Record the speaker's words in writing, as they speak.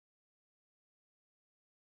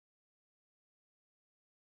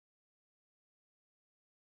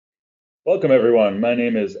Welcome, everyone. My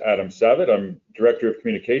name is Adam Savitt. I'm Director of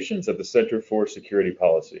Communications at the Center for Security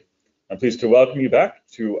Policy. I'm pleased to welcome you back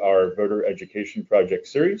to our Voter Education Project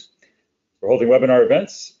series. We're holding webinar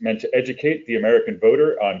events meant to educate the American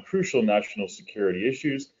voter on crucial national security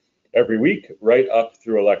issues every week, right up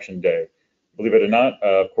through Election Day. Believe it or not,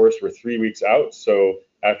 of course, we're 3 weeks out, so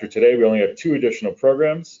after today, we only have 2 additional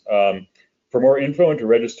programs. For more info and to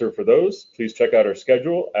register for those, please check out our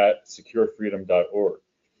schedule at securefreedom.org.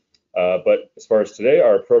 But as far as today,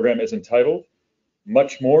 our program is entitled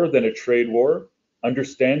Much More Than a Trade War,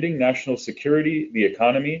 Understanding National Security, the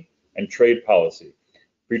Economy, and Trade Policy,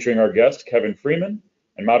 featuring our guest, Kevin Freeman,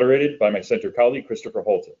 and moderated by my center colleague, Christopher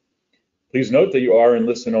Holton. Please note that you are in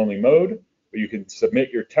listen-only mode, but you can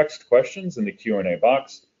submit your text questions in the Q&A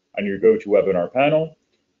box on your GoToWebinar panel.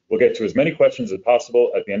 We'll get to as many questions as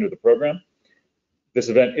possible at the end of the program. This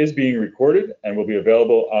event is being recorded and will be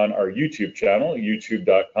available on our YouTube channel,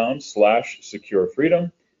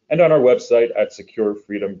 youtube.com/securefreedom, and on our website at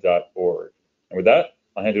securefreedom.org. And with that,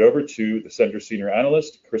 I'll hand it over to the Center Senior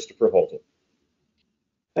Analyst, Christopher Holton.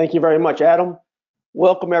 Thank you very much, Adam.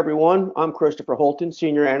 Welcome, everyone. I'm Christopher Holton,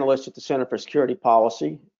 Senior Analyst at the Center for Security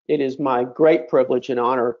Policy. It is my great privilege and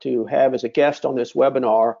honor to have as a guest on this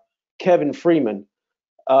webinar, Kevin Freeman.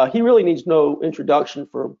 He really needs no introduction,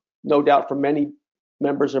 no doubt, for many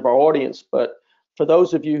members of our audience, but for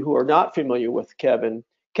those of you who are not familiar with Kevin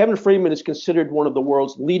Freeman is considered one of the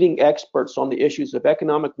world's leading experts on the issues of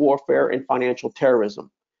economic warfare and financial terrorism.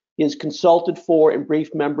 He has consulted for and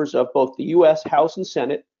briefed members of both the U.S. House and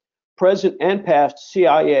Senate, present and past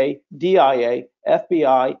CIA, DIA,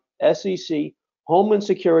 FBI, SEC, Homeland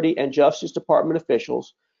Security, and Justice Department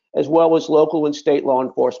officials, as well as local and state law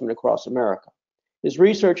enforcement across America. His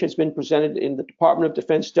research has been presented in the Department of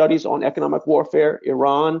Defense Studies on Economic Warfare,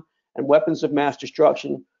 Iran, and Weapons of Mass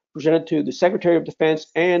Destruction, presented to the Secretary of Defense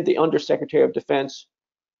and the Undersecretary of Defense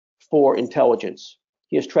for Intelligence.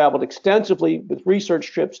 He has traveled extensively with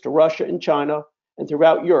research trips to Russia and China and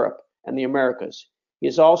throughout Europe and the Americas. He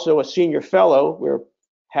is also a senior fellow, we're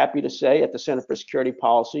happy to say, at the Center for Security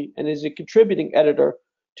Policy, and is a contributing editor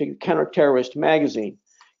to Counterterrorist magazine.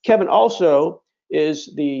 Kevin also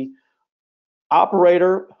is the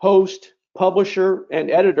operator, host, publisher, and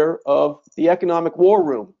editor of the Economic War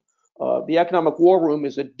Room. The Economic War Room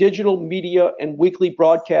is a digital media and weekly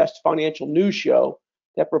broadcast financial news show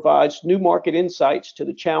that provides new market insights to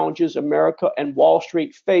the challenges America and Wall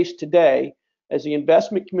Street face today as the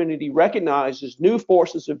investment community recognizes new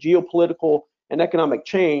forces of geopolitical and economic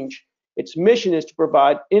change. Its mission is to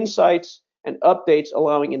provide insights and updates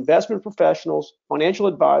allowing investment professionals, financial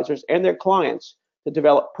advisors, and their clients to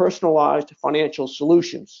develop personalized financial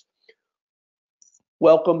solutions.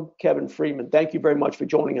 Welcome, Kevin Freeman. Thank you very much for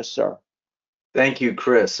joining us, sir. Thank you,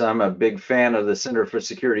 Chris. I'm a big fan of the Center for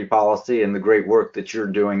Security Policy and the great work that you're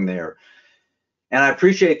doing there. And I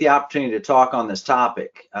appreciate the opportunity to talk on this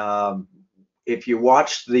topic. If you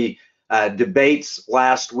watched the debates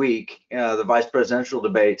last week, the vice presidential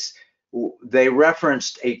debates, they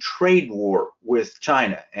referenced a trade war with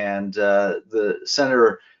China. And the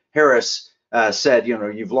Senator Harris said, you know,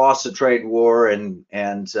 you've lost the trade war, and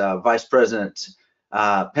Vice President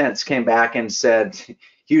Pence came back and said,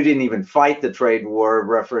 you didn't even fight the trade war,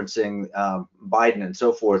 referencing Biden and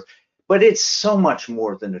so forth. But it's so much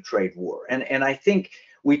more than a trade war. And I think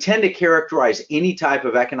we tend to characterize any type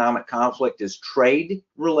of economic conflict as trade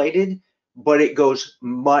related, but it goes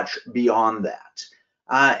much beyond that.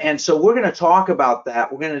 And so we're going to talk about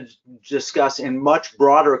that. We're going to discuss in much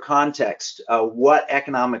broader context what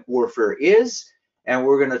economic warfare is, and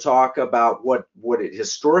we're going to talk about what it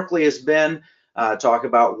historically has been, talk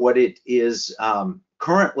about what it is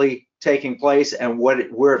currently taking place, and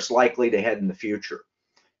where it's likely to head in the future.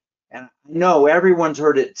 And I know everyone's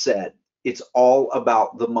heard it said, it's all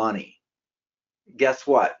about the money. Guess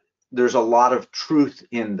what? There's a lot of truth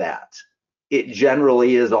in that. It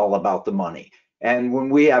generally is all about the money. And when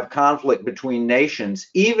we have conflict between nations,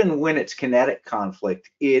 even when it's kinetic conflict,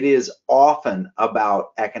 it is often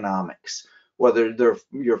about economics. Whether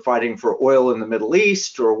you're fighting for oil in the Middle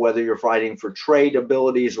East, or whether you're fighting for trade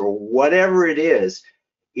abilities, or whatever it is,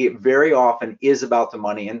 it very often is about the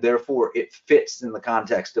money, and therefore it fits in the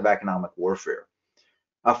context of economic warfare.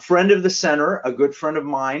 A friend of the center, a good friend of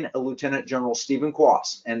mine, Lieutenant General Stephen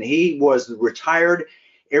Quast, and he was the retired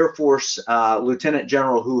Air Force Lieutenant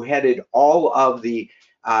General who headed all of the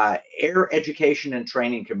Air Education and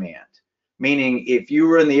Training Command, meaning if you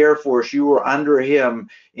were in the Air Force, you were under him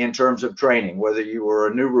in terms of training, whether you were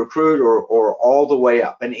a new recruit or all the way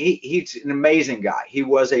up. And he's an amazing guy. He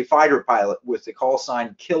was a fighter pilot with the call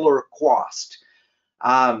sign Killer Quast.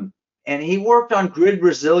 and he worked on grid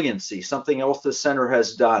resiliency, something else the center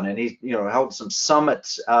has done. And he, held some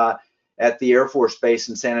summits at the Air Force Base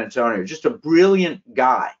in San Antonio. Just a brilliant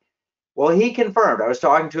guy. Well, he confirmed. I was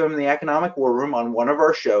talking to him in the Economic War Room on one of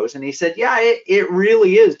our shows, and he said, yeah, it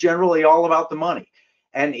really is generally all about the money.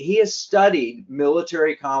 And he has studied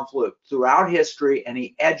military conflict throughout history, and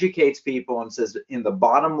he educates people and says, in the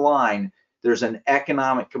bottom line, there's an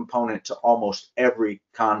economic component to almost every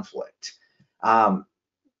conflict.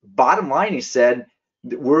 Bottom line, he said,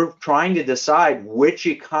 we're trying to decide which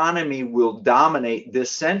economy will dominate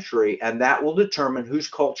this century, and that will determine whose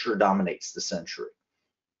culture dominates the century.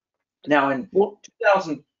 Now, in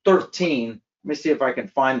 2013, let me see if I can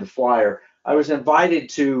find the flyer. I was invited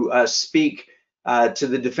to speak to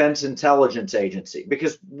the Defense Intelligence Agency,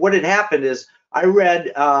 because what had happened is I read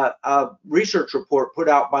a research report put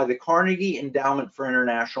out by the Carnegie Endowment for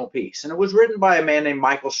International Peace, and it was written by a man named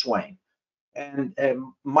Michael Swain. And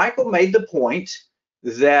Michael made the point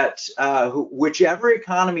that whichever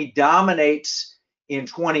economy dominates in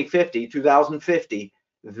 2050,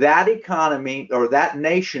 that economy or that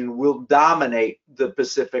nation will dominate the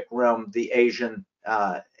Pacific Rim, the Asian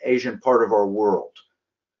part of our world.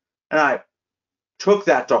 And I took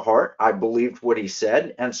that to heart. I believed what he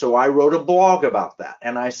said, and so I wrote a blog about that.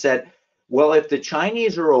 And I said, well, if the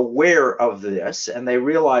Chinese are aware of this and they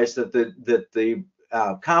realize that the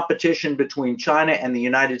competition between China and the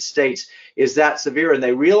United States is that severe, and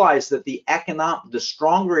they realize that the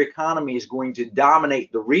stronger economy is going to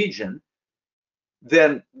dominate the region,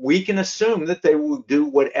 then we can assume that they will do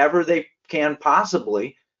whatever they can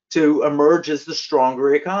possibly to emerge as the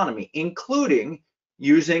stronger economy, including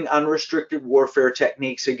using unrestricted warfare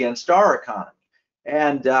techniques against our economy.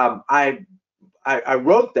 And I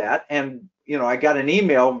wrote that, and I got an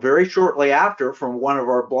email very shortly after from one of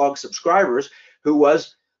our blog subscribers, who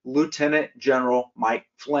was Lieutenant General Mike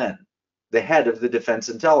Flynn, the head of the Defense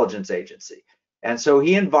Intelligence Agency. And so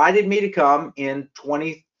he invited me to come in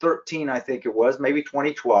 2013, I think it was, maybe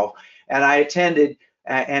 2012, and I attended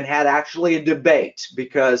and had actually a debate,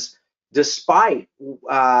 because despite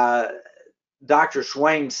Dr.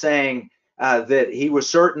 Swain saying that he was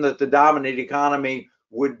certain that the dominant economy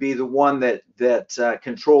would be the one that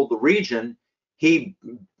controlled the region, he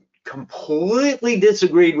completely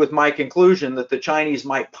disagreed with my conclusion that the Chinese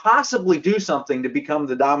might possibly do something to become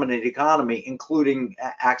the dominant economy, including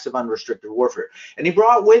acts of unrestricted warfare. And he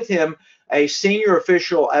brought with him a senior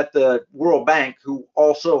official at the World Bank who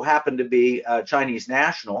also happened to be a Chinese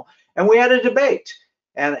national, and we had a debate.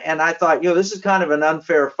 And I thought, this is kind of an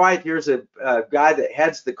unfair fight. Here's a guy that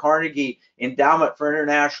heads the Carnegie Endowment for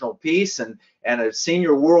International Peace and a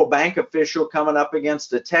senior World Bank official coming up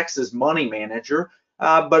against a Texas money manager.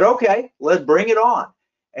 But okay, let's bring it on.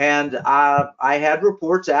 And I had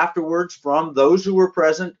reports afterwards from those who were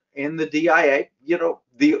present in the DIA.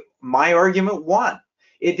 My argument won.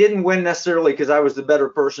 It didn't win necessarily because I was the better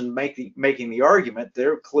person making the argument.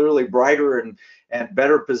 They're clearly brighter and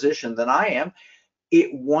better positioned than I am.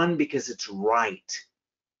 It won because it's right.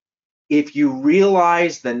 If you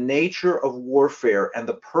realize the nature of warfare and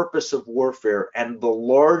the purpose of warfare and the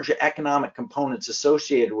large economic components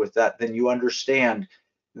associated with that, then you understand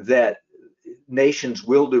that nations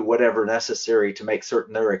will do whatever necessary to make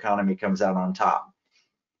certain their economy comes out on top.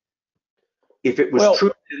 If it was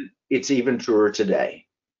true, it's even truer today.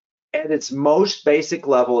 At its most basic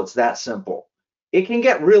level, it's that simple. It can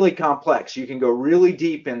get really complex. You can go really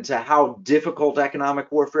deep into how difficult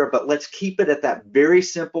economic warfare, but let's keep it at that very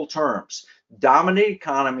simple terms. Dominate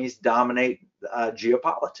economies, dominate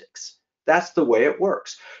geopolitics. That's the way it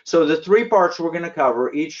works. So the three parts we're going to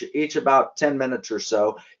cover, each about 10 minutes or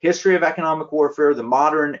so: history of economic warfare, the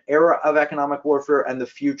modern era of economic warfare, and the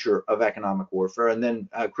future of economic warfare. And then,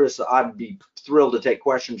 Chris, I'd be thrilled to take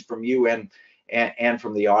questions from you and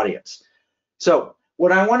from the audience. So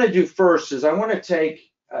what I want to do first is I want to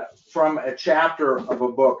take from a chapter of a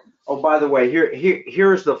book. Oh, by the way,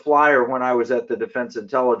 here's the flyer when I was at the Defense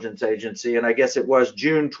Intelligence Agency, and I guess it was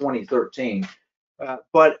June 2013.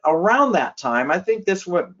 But around that time, I think this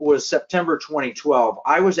was September 2012,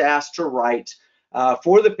 I was asked to write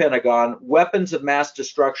for the Pentagon, Weapons of Mass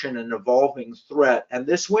Destruction and Evolving Threat. And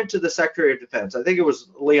this went to the Secretary of Defense. I think it was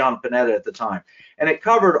Leon Panetta at the time. And it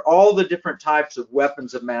covered all the different types of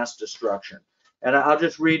weapons of mass destruction. And I'll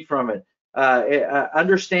just read from it.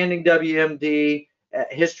 Understanding WMD,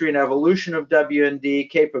 history and evolution of WMD,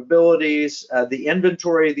 capabilities, the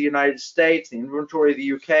inventory of the United States, the inventory of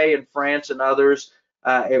the UK and France and others.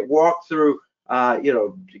 It walked through,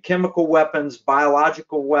 chemical weapons,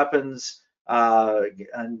 biological weapons,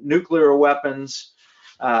 nuclear weapons,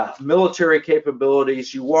 military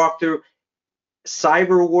capabilities. You walk through.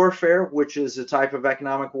 cyber warfare, which is a type of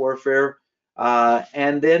economic warfare,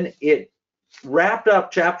 and then it wrapped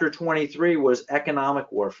up chapter 23 was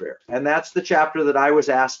economic warfare, and that's the chapter that I was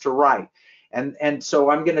asked to write. And so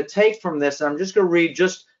I'm going to take from this, I'm just going to read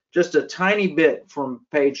just a tiny bit from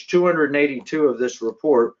page 282 of this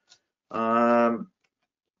report,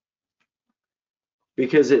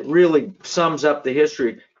 because it really sums up the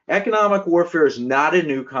history. Economic warfare is not a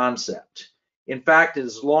new concept. In fact, it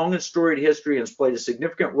has long and storied history and has played a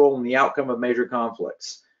significant role in the outcome of major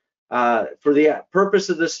conflicts. For the purpose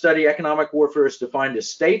of this study, economic warfare is defined as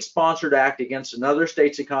state-sponsored act against another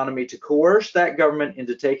state's economy to coerce that government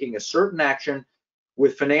into taking a certain action,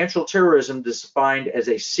 with financial terrorism defined as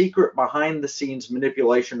a secret behind-the-scenes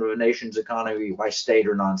manipulation of a nation's economy by state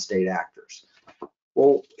or non-state actors.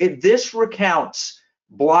 Well, this recounts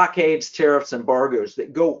blockades, tariffs, embargoes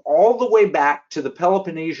that go all the way back to the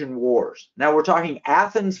Peloponnesian Wars. Now we're talking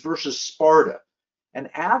Athens versus Sparta. And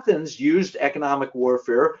Athens used economic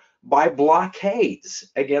warfare by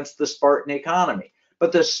blockades against the Spartan economy.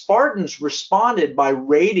 But the Spartans responded by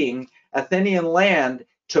raiding Athenian land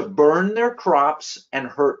to burn their crops and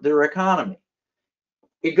hurt their economy.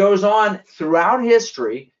 It goes on throughout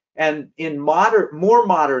history, and in more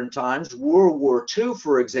modern times, World War II,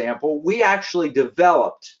 for example, we actually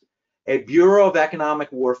developed a Bureau of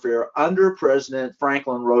Economic Warfare under President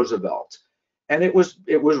Franklin Roosevelt. And it was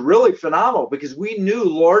really phenomenal, because we knew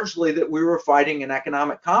largely that we were fighting an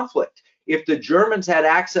economic conflict. If the Germans had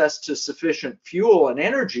access to sufficient fuel and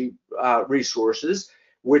energy resources,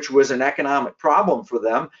 which was an economic problem for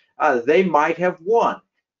them, they might have won.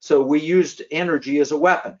 So we used energy as a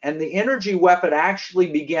weapon. And the energy weapon actually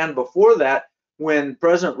began before that, when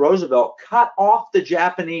President Roosevelt cut off the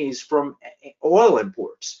Japanese from oil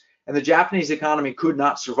imports. And the Japanese economy could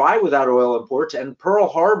not survive without oil imports, and Pearl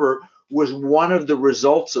Harbor was one of the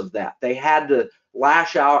results of that. They had to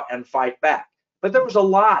lash out and fight back. But there was a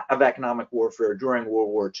lot of economic warfare during World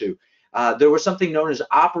War II. There was something known as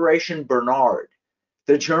Operation Bernard.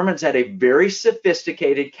 The Germans had a very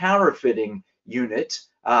sophisticated counterfeiting unit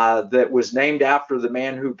that was named after the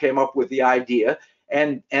man who came up with the idea,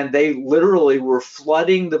 and they literally were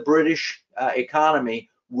flooding the British economy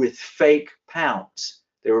with fake pounds.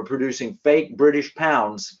 They were producing fake British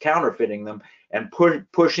pounds, counterfeiting them, and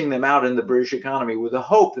pushing them out in the British economy with the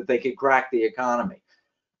hope that they could crack the economy.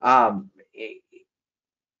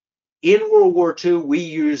 In World War II, we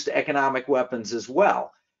used economic weapons as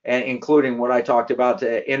well, and including what I talked about,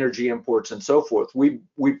 energy imports and so forth. We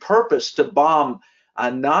purposed to bomb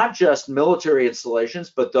not just military installations,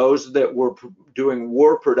 but those that were doing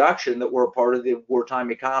war production that were a part of the wartime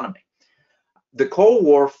economy. The Cold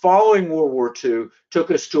War following World War II took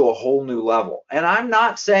us to a whole new level. And I'm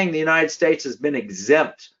not saying the United States has been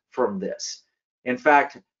exempt from this. In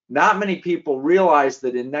fact, not many people realize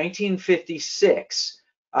that in 1956,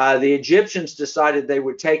 the Egyptians decided they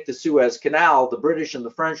would take the Suez Canal. The British and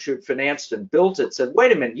the French, who had financed and built it, said,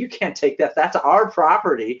 wait a minute, you can't take that. That's our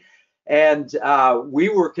property. And we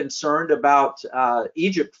were concerned about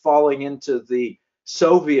Egypt falling into the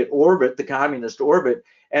Soviet orbit, the communist orbit.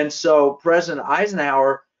 And so President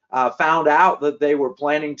Eisenhower found out that they were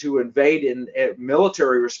planning to invade in a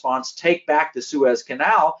military response, take back the Suez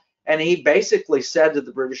Canal. And he basically said to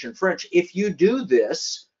the British and French, if you do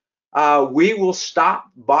this, we will stop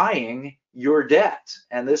buying your debt.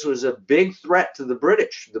 And this was a big threat to the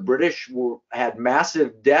British. The British had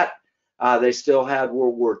massive debt. They still had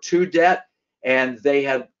World War II debt, and they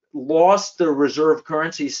had lost their reserve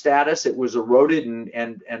currency status. It was eroded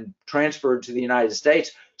and transferred to the United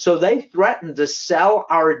States. So they threatened to sell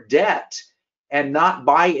our debt and not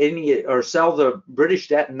buy any, or sell the British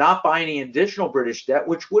debt and not buy any additional British debt,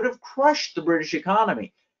 which would have crushed the British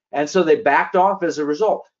economy. And so they backed off as a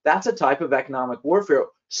result. That's a type of economic warfare,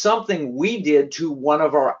 something we did to one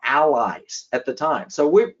of our allies at the time. So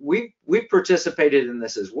we participated in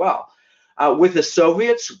this as well. With the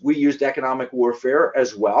Soviets, we used economic warfare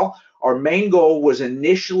as well. Our main goal was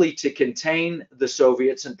initially to contain the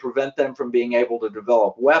Soviets and prevent them from being able to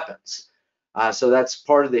develop weapons. So that's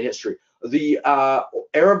part of the history. The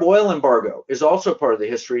Arab oil embargo is also part of the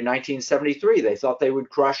history. In 1973, they thought they would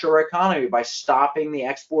crush our economy by stopping the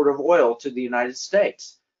export of oil to the United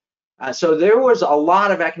States. So there was a lot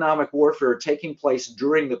of economic warfare taking place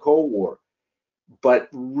during the Cold War. But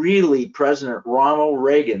really, President Ronald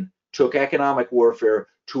Reagan took economic warfare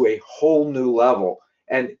to a whole new level.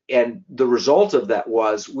 And the result of that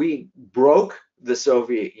was we broke the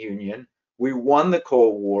Soviet Union, we won the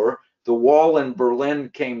Cold War, the wall in Berlin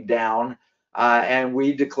came down, and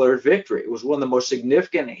we declared victory. It was one of the most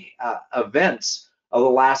significant events of the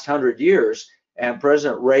last 100 years. And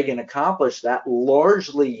President Reagan accomplished that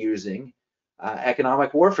largely using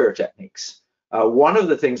economic warfare techniques. One of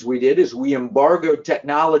the things we did is we embargoed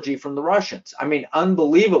technology from the Russians. I mean,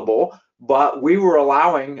 unbelievable, but we were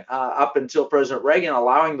allowing, up until President Reagan,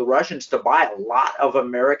 allowing the Russians to buy a lot of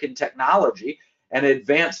American technology and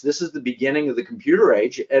advance, this is the beginning of the computer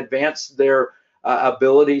age, advance their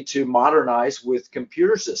ability to modernize with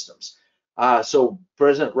computer systems. So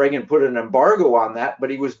President Reagan put an embargo on that, but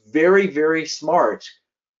he was very, very smart.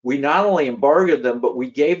 We not only embargoed them, but we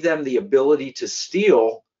gave them the ability to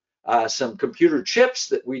steal some computer chips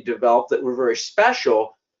that we developed that were very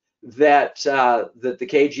special, that the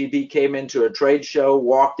KGB came into a trade show,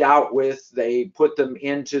 walked out with. They put them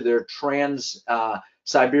into their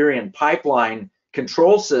Trans-Siberian pipeline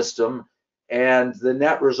control system, and the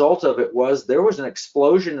net result of it was there was an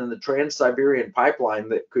explosion in the Trans-Siberian pipeline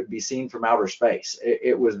that could be seen from outer space.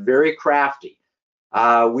 It was very crafty.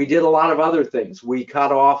 We did a lot of other things. We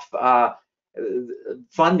cut off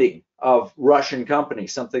funding of Russian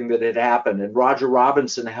companies, something that had happened, and Roger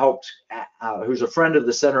Robinson helped, who's a friend of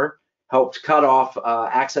the center, helped cut off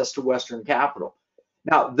access to Western capital.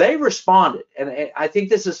 Now, they responded, and I think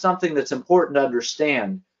this is something that's important to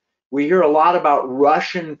understand. We hear a lot about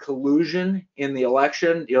Russian collusion in the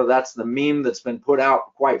election. You know, that's the meme that's been put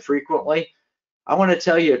out quite frequently. I want to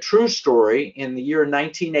tell you a true story. In the year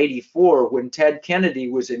 1984, when Ted Kennedy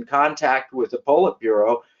was in contact with the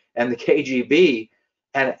Politburo and the KGB,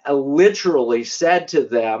 and literally said to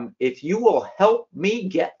them, if you will help me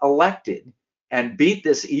get elected and beat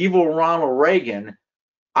this evil Ronald Reagan,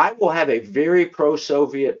 I will have a very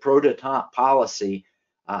pro-Soviet, pro-detente policy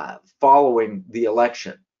following the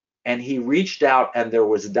election. And he reached out and there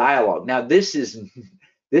was dialogue. Now, this is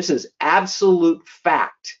absolute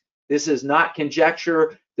fact. This is not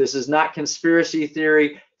conjecture. This is not conspiracy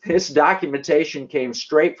theory. This documentation came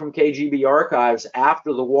straight from KGB archives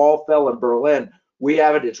after the wall fell in Berlin. We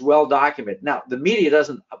have it. It's well documented. Now, the media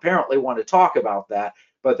doesn't apparently want to talk about that,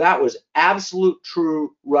 but that was absolute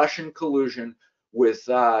true Russian collusion with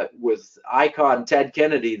icon Ted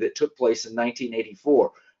Kennedy that took place in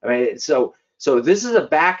 1984. I mean, so this is a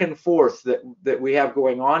back and forth that we have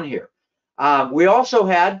going on here. We also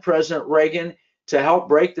had President Reagan to help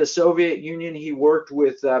break the Soviet Union. He worked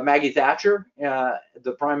with Maggie Thatcher,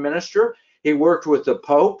 the prime minister. He worked with the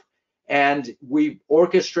Pope, and we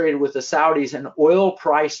orchestrated with the Saudis an oil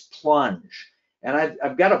price plunge. And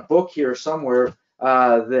I've got a book here somewhere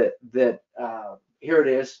here it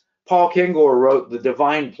is. Paul Kingor wrote The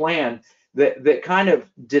Divine Plan, that kind of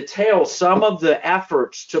details some of the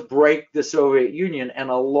efforts to break the Soviet Union, and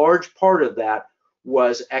a large part of that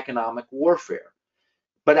was economic warfare.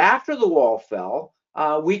 But after the wall fell,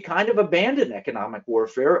 we kind of abandoned economic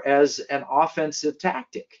warfare as an offensive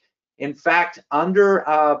tactic. In fact,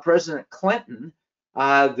 under President Clinton,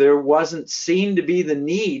 there wasn't seen to be the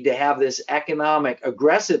need to have this economic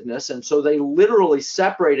aggressiveness, and so they literally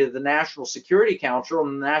separated the National Security Council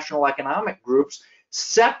and the national economic groups,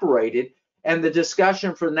 separated, and the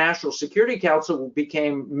discussion for the National Security Council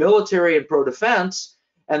became military and pro-defense,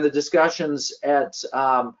 and the discussions at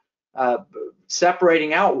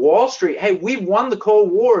separating out Wall Street. Hey, we won the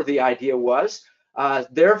Cold War, the idea was.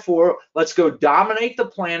 Therefore, let's go dominate the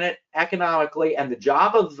planet economically, and the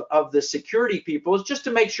job of the security people is just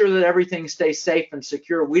to make sure that everything stays safe and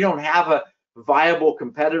secure. We don't have a viable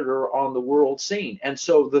competitor on the world scene. And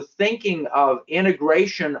so the thinking of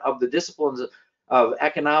integration of the disciplines of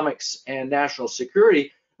economics and national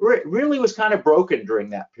security really was kind of broken during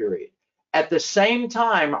that period. At the same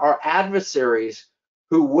time, our adversaries,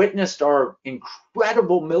 who witnessed our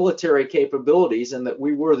incredible military capabilities and that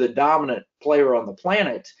we were the dominant player on the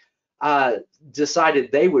planet,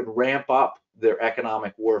 decided they would ramp up their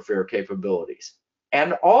economic warfare capabilities.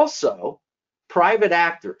 And also, private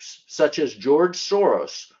actors such as George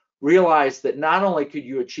Soros realized that not only could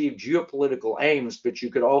you achieve geopolitical aims, but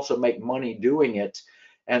you could also make money doing it.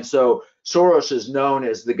 And so Soros is known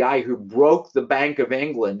as the guy who broke the Bank of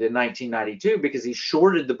England in 1992 because he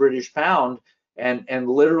shorted the British pound and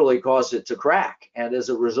literally caused it to crack. And as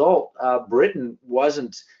a result, Britain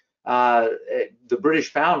wasn't, the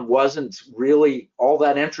British pound wasn't really all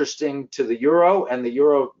that interesting to the euro, and the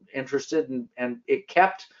euro interested, and it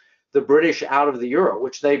kept the British out of the euro,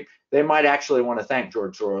 which they might actually want to thank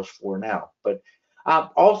George Soros for now. But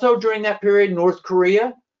also during that period, North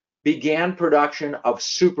Korea began production of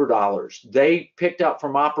super dollars. They picked up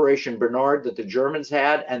from Operation Bernard that the Germans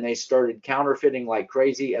had, and they started counterfeiting like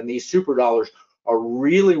crazy. And these super dollars are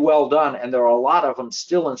really well done, and there are a lot of them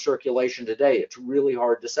still in circulation today. It's really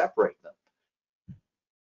hard to separate them.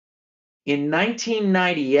 In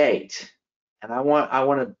 1998, and I want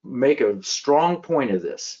to make a strong point of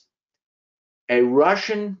this. A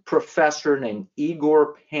Russian professor named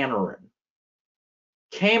Igor Panarin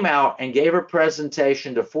came out and gave a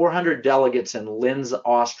presentation to 400 delegates in Linz,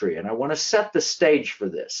 Austria. And I want to set the stage for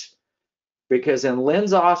this, because in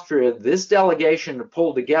Linz, Austria, this delegation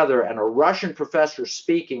pulled together and a Russian professor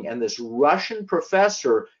speaking, and this Russian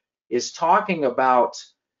professor is talking about,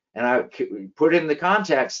 and I put it in the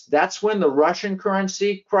context, that's when the Russian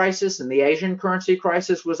currency crisis and the Asian currency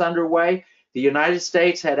crisis was underway. The United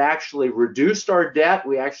States had actually reduced our debt.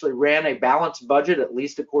 We actually ran a balanced budget, at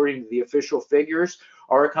least according to the official figures.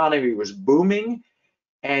 Our economy was booming,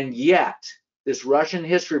 and yet this Russian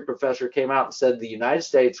history professor came out and said the United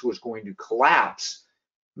States was going to collapse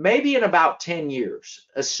maybe in about 10 years,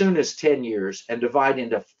 as soon as 10 years, and divide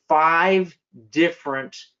into 5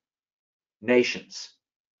 different nations.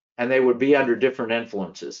 And they would be under different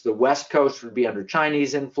influences. The West Coast would be under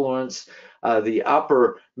Chinese influence. The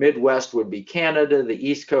upper Midwest would be Canada. The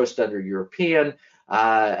East Coast under European.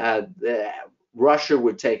 Russia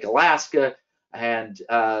would take Alaska. And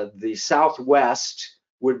the Southwest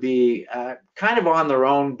would be kind of on their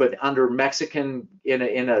own, but under Mexican,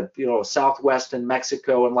 in a Southwest and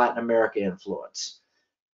Mexico and Latin America influence.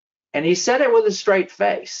 And he said it with a straight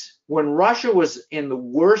face. When Russia was in the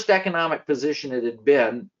worst economic position it had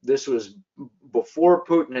been, this was before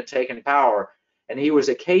Putin had taken power, and he was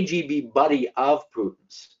a KGB buddy of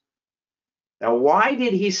Putin's. Now, why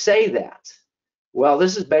did he say that? Well,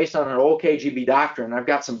 this is based on an old KGB doctrine. I've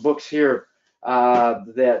got some books here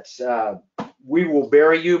that We Will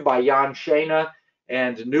Bury You by Jan Shana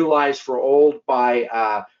and New Lies for Old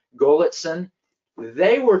by Golitsyn.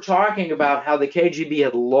 They were talking about how the KGB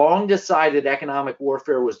had long decided economic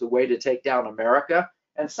warfare was the way to take down America.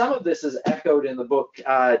 And some of this is echoed in the book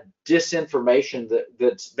Disinformation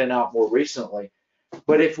that's been out more recently.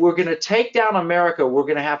 But if we're going to take down America, we're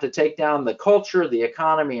going to have to take down the culture, the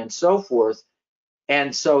economy, and so forth.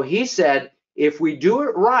 And so he said, if we do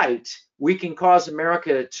it right, we can cause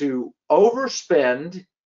America to overspend.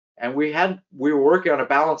 And we were working on a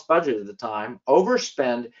balanced budget at the time,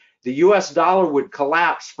 overspend. The US dollar would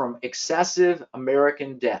collapse from excessive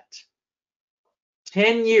American debt.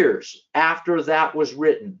 10 years after that was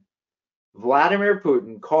written, Vladimir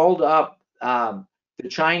Putin called up the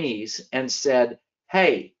Chinese and said,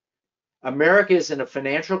 hey, America is in a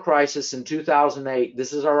financial crisis in 2008.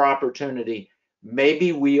 This is our opportunity.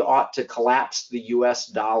 Maybe we ought to collapse the US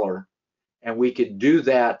dollar. And we could do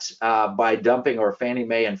that by dumping our Fannie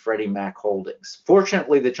Mae and Freddie Mac holdings.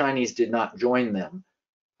 Fortunately, the Chinese did not join them.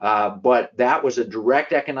 But that was a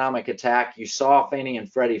direct economic attack. You saw Fannie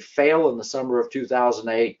and Freddie fail in the summer of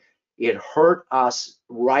 2008. It hurt us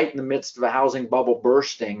right in the midst of a housing bubble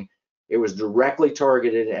bursting. It was directly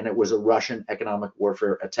targeted, and it was a Russian economic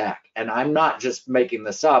warfare attack. And I'm not just making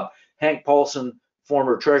this up. Hank Paulson,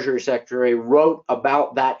 former Treasury Secretary, wrote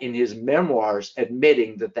about that in his memoirs,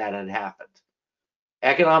 admitting that that had happened.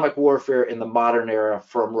 Economic warfare in the modern era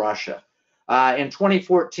from Russia. In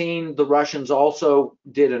 2014, the Russians also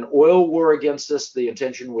did an oil war against us. The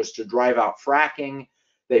intention was to drive out fracking.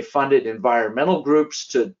 They funded environmental groups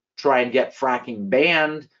to try and get fracking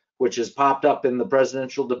banned, which has popped up in the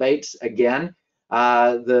presidential debates again.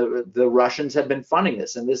 The Russians have been funding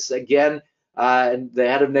this. And this, again, the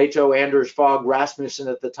head of NATO, Anders Fogh Rasmussen,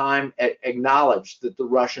 at the time acknowledged that the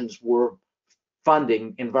Russians were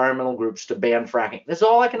funding environmental groups to ban fracking. This is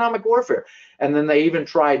all economic warfare. And then they even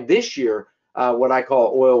tried this year what I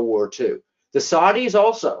call oil war II. The Saudis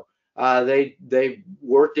also, they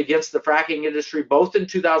worked against the fracking industry both in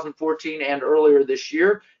 2014 and earlier this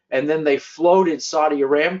year. And then they floated Saudi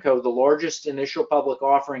Aramco, the largest initial public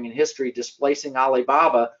offering in history, displacing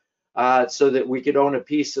Alibaba, so that we could own a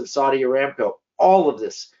piece of Saudi Aramco. All of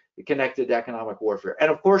this connected to economic warfare.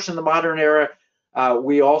 And of course, in the modern era,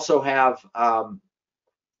 we also have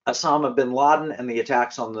Osama bin Laden and the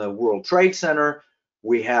attacks on the World Trade Center.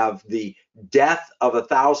 We have the death of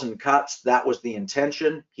 1,000 cuts. That was the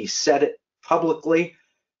intention. He said it publicly.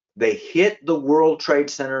 They hit the World Trade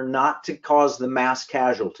Center not to cause the mass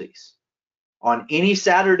casualties. On any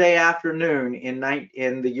Saturday afternoon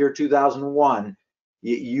in the year 2001,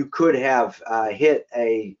 you could have hit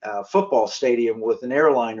a football stadium with an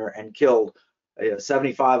airliner and killed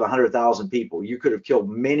 75, 100,000 people. You could have killed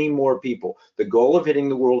many more people. The goal of hitting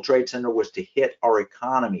the World Trade Center was to hit our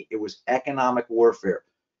economy. It was economic warfare.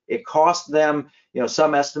 It cost them,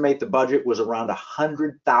 some estimate the budget was around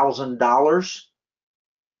 $100,000.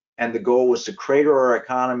 And the goal was to crater our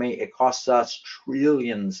economy. It cost us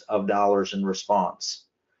trillions of dollars in response.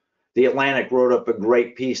 The Atlantic wrote up a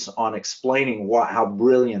great piece on explaining how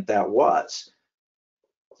brilliant that was.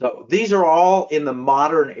 So these are all in the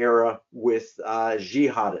modern era with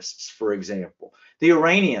jihadists, for example. The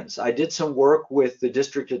Iranians, I did some work with the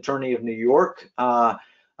District Attorney of New York.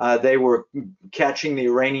 They were catching the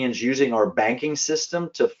Iranians using our banking system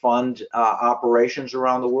to fund operations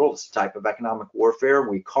around the world. It's a type of economic warfare.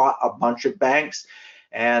 We caught a bunch of banks,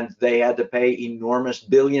 and they had to pay enormous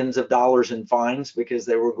billions of dollars in fines because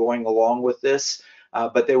they were going along with this,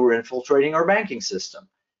 but they were infiltrating our banking system.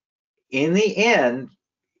 In the end,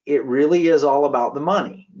 it really is all about the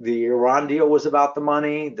money. The Iran deal was about the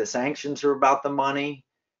money, the sanctions are about the money,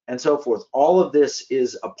 and so forth. All of this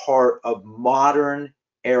is a part of modern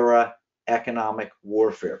era economic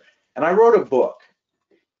warfare. And I wrote a book.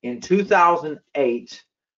 In 2008,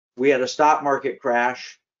 we had a stock market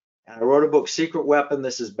crash, and I wrote a book, Secret Weapon.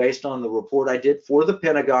 This is based on the report I did for the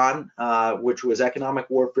Pentagon, which was Economic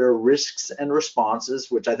Warfare Risks and Responses,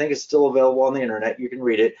 which I think is still available on the internet. You can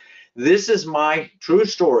read it. This is my true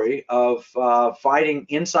story of fighting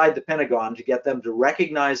inside the Pentagon to get them to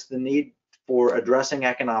recognize the need for addressing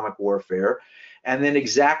economic warfare, and then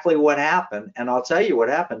exactly what happened. And I'll tell you what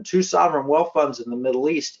happened. Two sovereign wealth funds in the Middle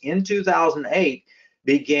East in 2008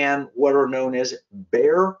 began what are known as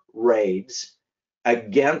bear raids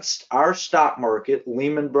against our stock market.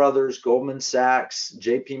 Lehman Brothers, Goldman Sachs,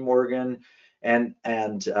 JP Morgan, and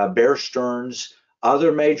Bear Stearns,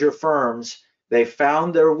 other major firms. They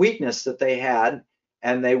found their weakness that they had,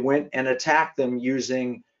 and they went and attacked them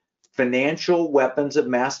using financial weapons of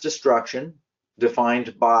mass destruction,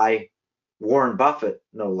 defined by Warren Buffett,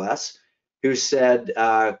 no less, who said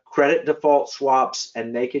credit default swaps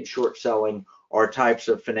and naked short selling are types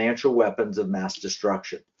of financial weapons of mass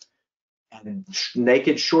destruction. And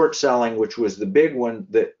naked short selling, which was the big one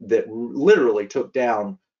that literally took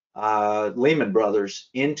down Lehman Brothers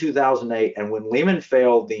in 2008. And when Lehman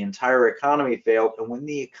failed, the entire economy failed. And when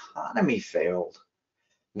the economy failed,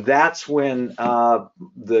 that's when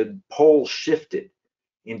the polls shifted.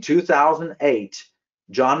 In 2008,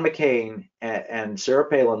 John McCain and Sarah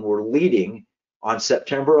Palin were leading on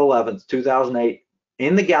September 11th, 2008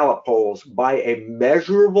 in the Gallup polls by a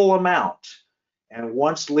measurable amount. And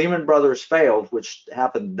once Lehman Brothers failed, which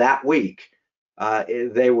happened that week,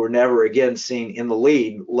 they were never again seen in the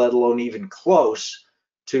lead, let alone even close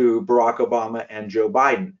to Barack Obama and Joe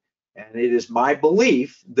Biden. And it is my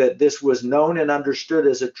belief that this was known and understood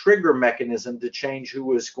as a trigger mechanism to change who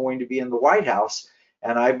was going to be in the White House.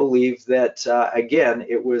 And I believe that, again,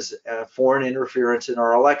 it was foreign interference in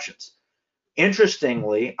our elections.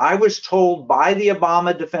 Interestingly, I was told by the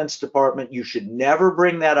Obama Defense Department you should never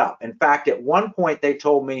bring that up. In fact, at one point they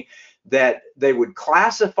told me that they would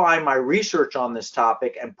classify my research on this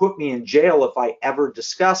topic and put me in jail if I ever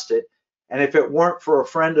discussed it. And if it weren't for a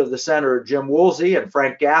friend of the center, Jim Woolsey and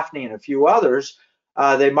Frank Gaffney and a few others,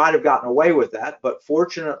 they might have gotten away with that. But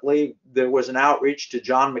fortunately, there was an outreach to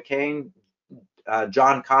John McCain,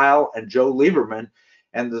 John Kyle, and Joe Lieberman.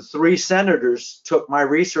 And the three senators took my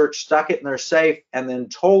research, stuck it in their safe, and then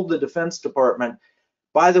told the Defense Department,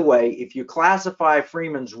 by the way, if you classify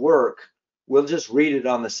Freeman's work, we'll just read it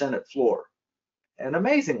on the Senate floor. And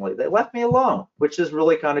amazingly, they left me alone, which is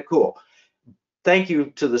really kind of cool. Thank you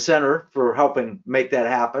to the center for helping make that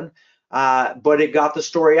happen. But it got the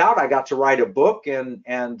story out. I got to write a book, and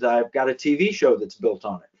I've got a TV show that's built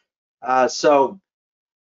on it. So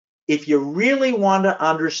if you really want to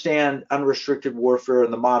understand unrestricted warfare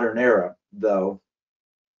in the modern era, though,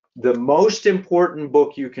 the most important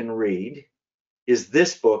book you can read is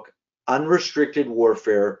this book, Unrestricted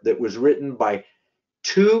Warfare, that was written by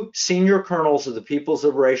two senior colonels of the People's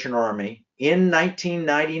Liberation Army. In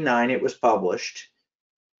 1999, it was published.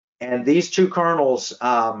 And these two colonels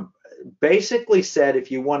basically said if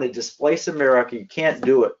you want to displace America, you can't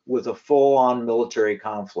do it with a full-on military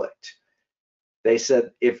conflict. They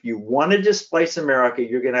said, if you want to displace America,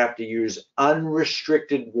 you're going to have to use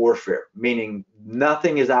unrestricted warfare, meaning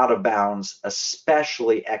nothing is out of bounds,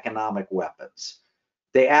 especially economic weapons.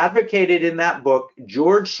 They advocated in that book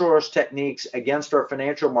George Soros techniques against our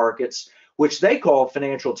financial markets, which they called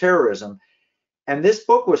financial terrorism. And this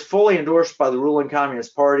book was fully endorsed by the ruling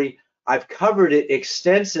Communist Party. I've covered it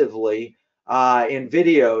extensively in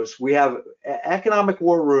videos. We have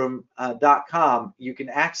economicwarroom.com. You can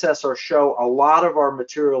access our show, a lot of our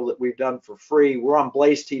material that we've done for free. We're on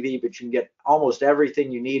Blaze TV, but you can get almost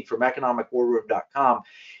everything you need from economicwarroom.com,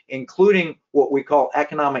 including what we call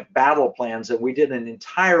economic battle plans. And we did an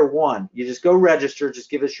entire one. You just go register, just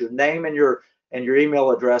give us your name and your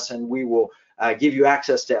email address, and we will give you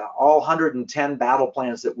access to all 110 battle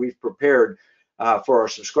plans that we've prepared for our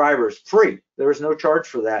subscribers free. There is no charge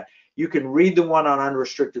for that. You can read the one on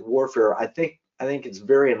unrestricted warfare. I think it's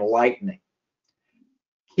very enlightening.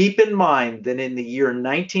 Keep in mind that in the year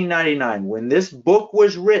 1999, when this book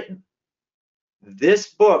was written,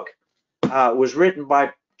 was written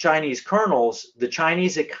by Chinese colonels, the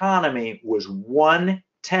Chinese economy was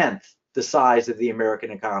 1/10 the size of the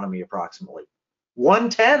American economy, approximately.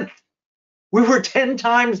 1/10. We were 10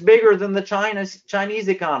 times bigger than the Chinese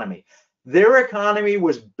economy. Their economy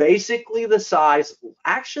was basically the size,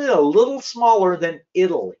 actually a little smaller than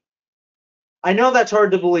Italy. I know that's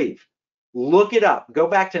hard to believe. Look it up. Go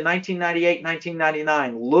back to 1998,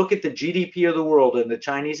 1999. Look at the GDP of the world, and the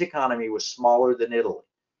Chinese economy was smaller than Italy.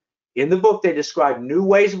 In the book, they describe new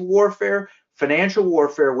ways of warfare, financial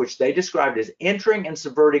warfare, which they described as entering and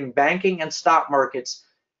subverting banking and stock markets.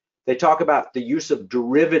 They talk about the use of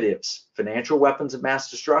derivatives, financial weapons of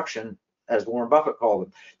mass destruction, as Warren Buffett called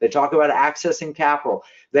them. They talk about accessing capital.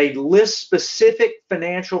 They list specific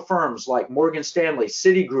financial firms like Morgan Stanley,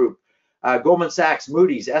 Citigroup, Goldman Sachs,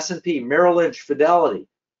 Moody's, S&P, Merrill Lynch, Fidelity.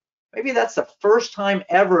 Maybe that's the first time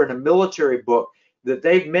ever in a military book that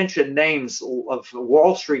they've mentioned names of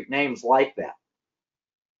Wall Street names like that.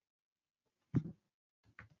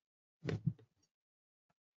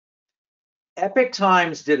 Epoch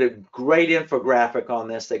Times did a great infographic on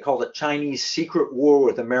this. They called it Chinese Secret War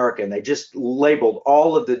with America, and they just labeled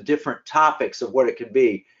all of the different topics of what it could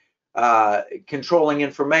be. Controlling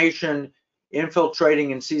information,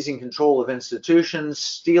 infiltrating and seizing control of institutions,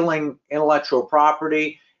 stealing intellectual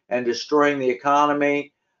property, and destroying the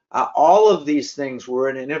economy. All of these things were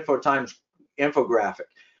in an Epoch Times infographic.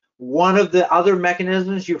 One of the other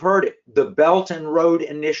mechanisms, you've heard it, the Belt and Road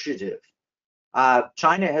Initiative.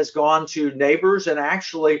 China has gone to neighbors and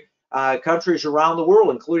actually countries around the world,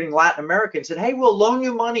 including Latin America, and said, hey, we'll loan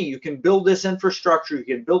you money. You can build this infrastructure. You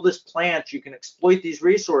can build this plant. You can exploit these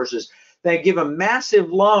resources. They give them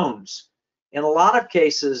massive loans. In a lot of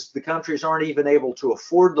cases, the countries aren't even able to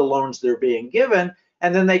afford the loans they're being given.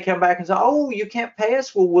 And then they come back and say, oh, you can't pay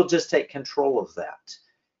us? Well, we'll just take control of that.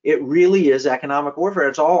 It really is economic warfare.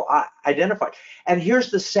 It's all identified. And here's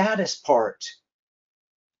the saddest part.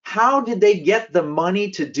 How did they get the money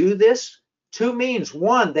to do this? Two means.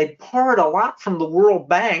 One, they borrowed a lot from the World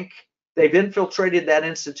Bank. They've infiltrated that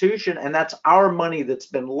institution, and that's our money that's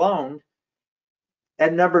been loaned.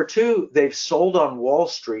 And number two, they've sold on Wall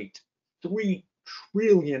Street $3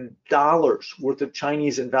 trillion worth of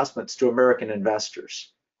Chinese investments to American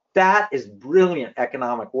investors. That is brilliant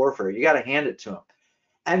economic warfare. You got to hand it to them.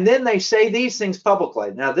 And then they say these things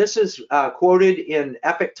publicly. Now, this is quoted in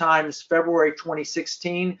Epoch Times, February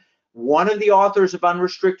 2016. One of the authors of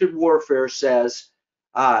Unrestricted Warfare says,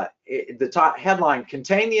 the top headline,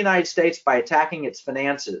 contain the United States by attacking its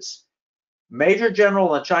finances. Major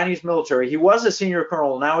general in the Chinese military, he was a senior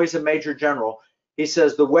colonel, now he's a major general. He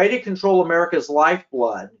says, the way to control America's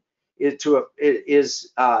lifeblood is to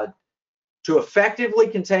effectively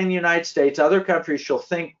contain the United States. Other countries shall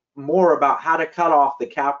think more about how to cut off the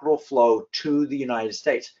capital flow to the United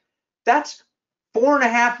States. That's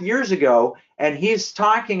 4.5 years ago, and he's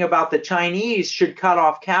talking about the Chinese should cut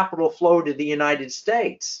off capital flow to the United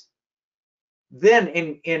States. Then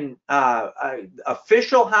in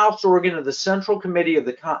official house organ of the Central Committee of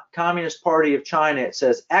the Communist Party of China, it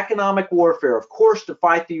says economic warfare. Of course, to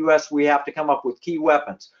fight the US, we have to come up with key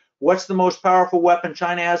weapons. What's the most powerful weapon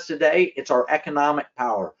China has today? It's our economic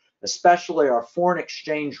power, especially our foreign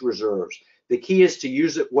exchange reserves. The key is to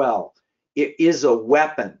use it well. It is a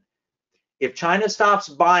weapon. If China stops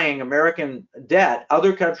buying American debt,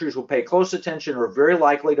 other countries will pay close attention or are very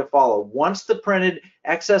likely to follow. Once the printed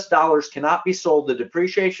excess dollars cannot be sold, the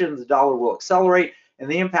depreciation of the dollar will accelerate and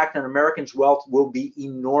the impact on Americans' wealth will be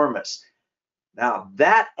enormous. Now,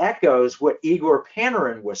 that echoes what Igor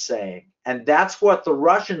Panarin was saying, and that's what the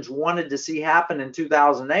Russians wanted to see happen in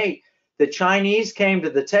 2008. The Chinese came to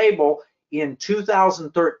the table in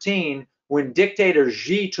 2013 when dictator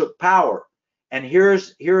Xi took power. And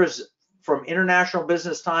here's from International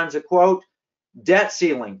Business Times a quote, debt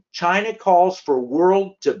ceiling. China calls for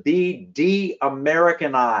world to be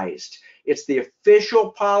de-Americanized. It's the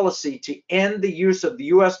official policy to end the use of the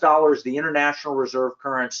US dollar as the international reserve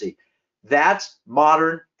currency. That's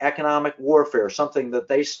modern economic warfare, something that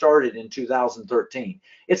they started in 2013.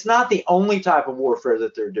 It's not the only type of warfare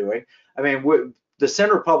that they're doing. I mean, the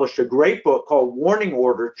center published a great book called Warning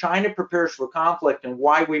Order, China Prepares for Conflict and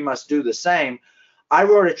Why We Must Do the Same. I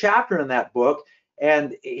wrote a chapter in that book,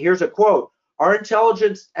 and here's a quote. Our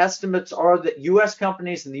intelligence estimates are that US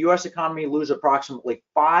companies and the US economy lose approximately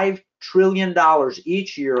 $5 trillion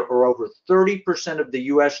each year, or over 30% of the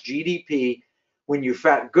US GDP when you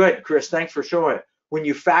good, Chris, thanks for showing it. When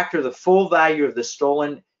you factor the full value of the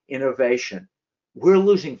stolen innovation. We're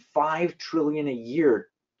losing $5 trillion a year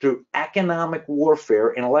through economic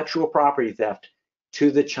warfare, intellectual property theft,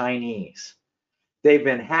 to the Chinese. They've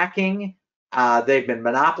been hacking, they've been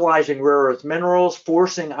monopolizing rare earth minerals,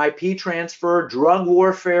 forcing IP transfer, drug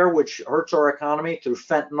warfare, which hurts our economy through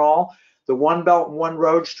fentanyl, the One Belt and One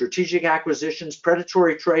Road, strategic acquisitions,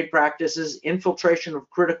 predatory trade practices, infiltration of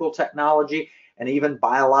critical technology, and even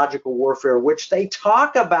biological warfare, which they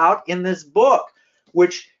talk about in this book,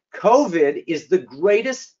 which COVID is the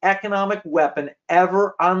greatest economic weapon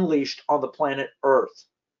ever unleashed on the planet Earth.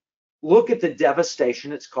 Look at the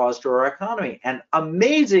devastation it's caused to our economy. And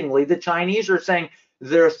amazingly, the Chinese are saying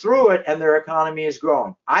they're through it and their economy is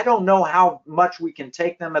growing. I don't know how much we can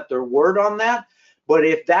take them at their word on that, but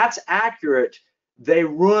if that's accurate, they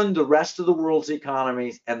ruined the rest of the world's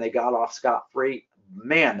economies and they got off scot-free.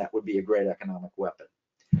 Man, that would be a great economic weapon.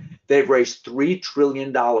 They've raised $3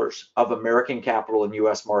 trillion of American capital in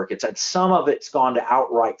US markets, and some of it's gone to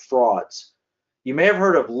outright frauds. You may have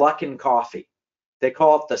heard of Luckin Coffee. They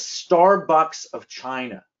call it the Starbucks of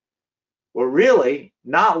China. Well, really,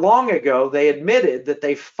 not long ago, they admitted that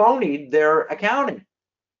they phonied their accounting.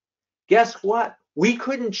 Guess what? We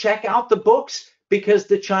couldn't check out the books because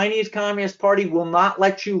the Chinese Communist Party will not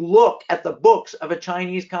let you look at the books of a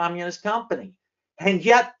Chinese communist company. And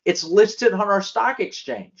yet it's listed on our stock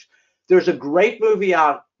exchange. There's a great movie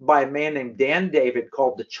out by a man named Dan David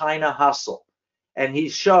called The China Hustle. And he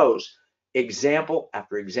shows example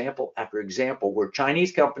after example after example where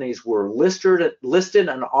Chinese companies were listed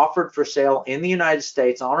and offered for sale in the United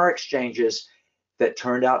States on our exchanges that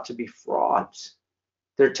turned out to be frauds.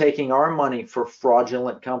 They're taking our money for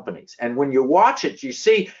fraudulent companies. And when you watch it, you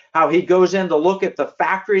see how he goes in to look at the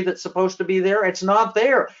factory that's supposed to be there. It's not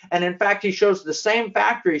there. And in fact, he shows the same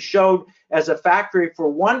factory showed as a factory for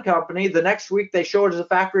one company. The next week, they show it as a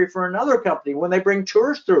factory for another company when they bring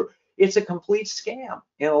tourists through. It's a complete scam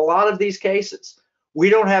in a lot of these cases. We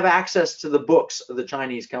don't have access to the books of the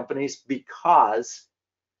Chinese companies because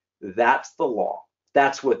that's the law.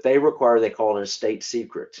 That's what they require. They call it a state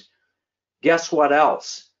secret. Guess what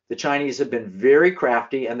else? The Chinese have been very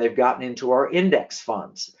crafty and they've gotten into our index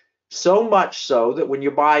funds. So much so that when you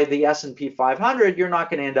buy the S&P 500, you're not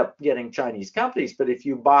going to end up getting Chinese companies. But if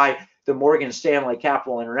you buy the Morgan Stanley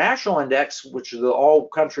Capital International Index, which is the all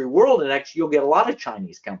country world index, you'll get a lot of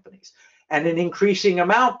Chinese companies and an increasing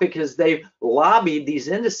amount because they've lobbied these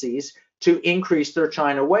indices to increase their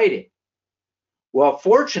China weighting. Well,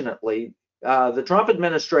 fortunately, the Trump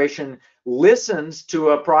administration listens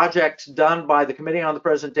to a project done by the Committee on the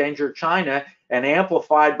Present Danger of China and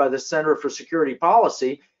amplified by the Center for Security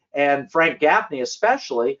Policy and Frank Gaffney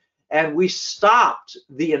especially, and we stopped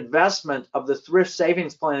the investment of the thrift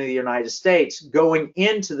savings plan of the United States going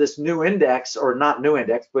into this new index, or not new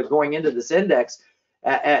index, but going into this index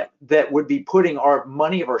that would be putting our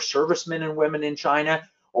money of our servicemen and women in China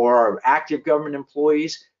or our active government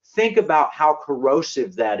employees. Think about how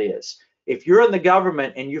corrosive that is. If you're in the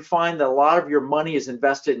government and you find that a lot of your money is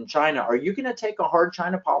invested in China, are you going to take a hard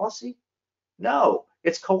China policy? No,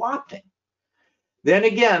 it's co-opting. Then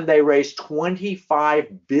again, they raised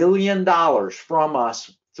 $25 billion from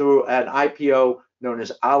us through an IPO known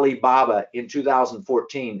as Alibaba in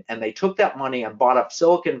 2014. And they took that money and bought up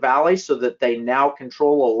Silicon Valley so that they now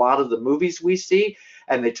control a lot of the movies we see.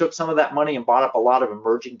 And they took some of that money and bought up a lot of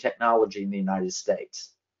emerging technology in the United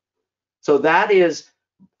States. So that is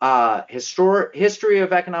history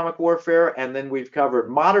of economic warfare, and then we've covered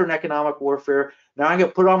modern economic warfare. Now I'm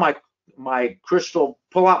going to put on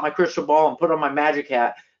pull out my crystal ball and put on my magic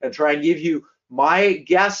hat and try and give you my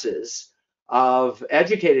guesses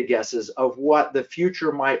educated guesses of what the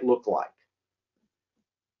future might look like.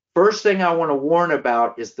 First thing I want to warn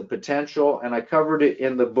about is the potential, and I covered it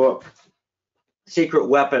in the book, Secret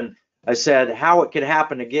Weapon. I said how it could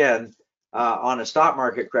happen again. On a stock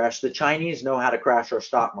market crash. The Chinese know how to crash our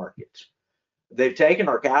stock markets. They've taken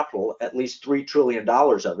our capital, at least $3 trillion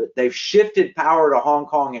of it. They've shifted power to Hong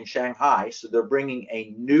Kong and Shanghai, so they're bringing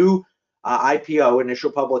a new IPO, initial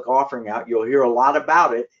public offering out. You'll hear a lot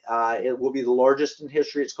about it. It will be the largest in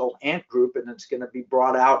history. It's called Ant Group, and it's going to be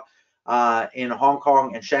brought out in Hong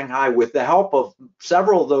Kong and Shanghai with the help of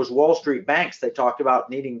several of those Wall Street banks they talked about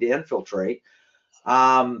needing to infiltrate.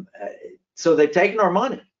 So they've taken our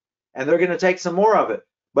money. And they're going to take some more of it,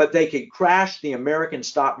 but they could crash the American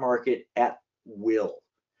stock market at will.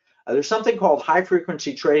 There's something called high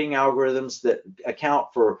frequency trading algorithms that account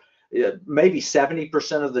for maybe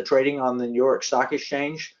 70% of the trading on the New York Stock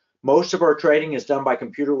Exchange. Most of our trading is done by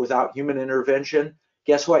computer without human intervention.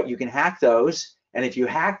 Guess what? You can hack those. And if you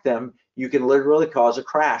hack them, you can literally cause a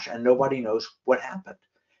crash and nobody knows what happened.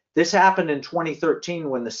 This happened in 2013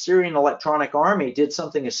 when the Syrian Electronic Army did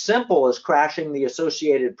something as simple as crashing the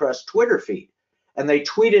Associated Press Twitter feed. And they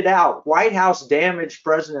tweeted out, "White House damaged,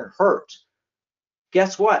 President hurt."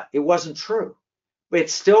 Guess what? It wasn't true. It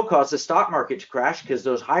still caused the stock market to crash because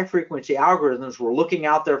those high frequency algorithms were looking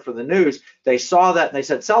out there for the news. They saw that and they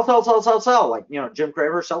said, sell, sell, sell, sell, sell, like, you know, Jim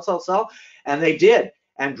Cramer, sell, sell, sell. And they did,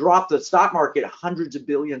 and dropped the stock market hundreds of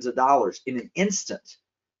billions of dollars in an instant.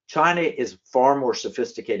 China is far more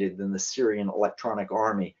sophisticated than the Syrian Electronic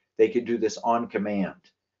Army. They could do this on command.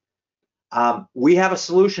 We have a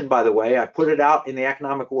solution, by the way. I put it out in the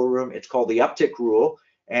Economic War Room. It's called the uptick rule.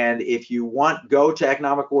 And if you want, go to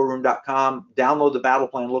economicwarroom.com, download the battle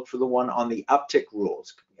plan, look for the one on the uptick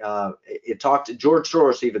rules. George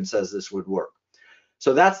Soros even says this would work.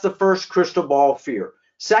 So that's the first crystal ball fear.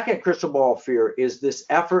 Second crystal ball fear is this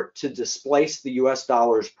effort to displace the US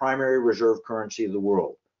dollar's primary reserve currency of the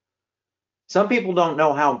world. Some people don't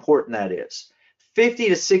know how important that is. 50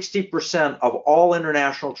 to 60% of all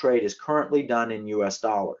international trade is currently done in US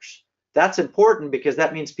dollars. That's important because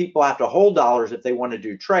that means people have to hold dollars if they want to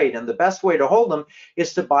do trade, and the best way to hold them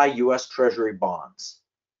is to buy US Treasury bonds.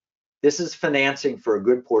 This is financing for a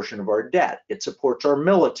good portion of our debt. It supports our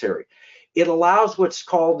military. It allows what's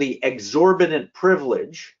called the exorbitant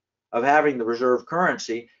privilege of having the reserve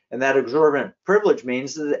currency, and that exorbitant privilege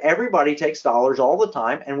means that everybody takes dollars all the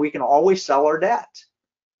time and we can always sell our debt,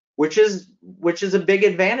 which is a big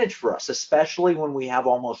advantage for us, especially when we have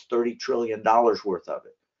almost $30 trillion worth of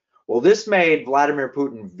it. Well, this made Vladimir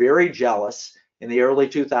Putin very jealous in the early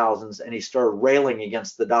 2000s, and he started railing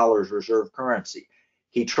against the dollar's reserve currency.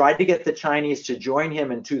 He tried to get the Chinese to join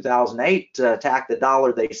him in 2008 to attack the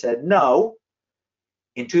dollar. They said no.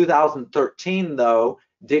 In 2013, though,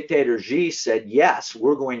 dictator Xi said, yes,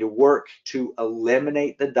 we're going to work to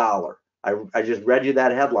eliminate the dollar. I just read you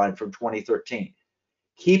that headline from 2013.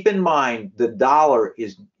 Keep in mind, the dollar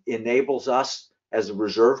enables us as a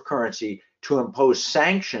reserve currency to impose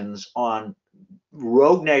sanctions on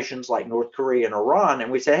rogue nations like North Korea and Iran.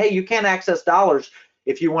 And we say, hey, you can't access dollars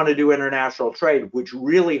if you want to do international trade, which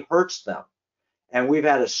really hurts them. And we've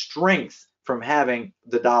had a strength from having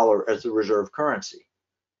the dollar as the reserve currency.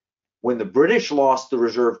 When the British lost the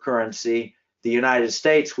reserve currency, the United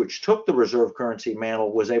States, which took the reserve currency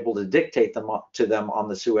mantle, was able to dictate them to them on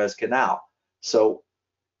the Suez Canal. So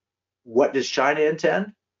what does China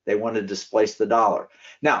intend? They want to displace the dollar.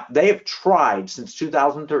 Now, they have tried since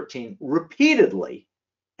 2013 repeatedly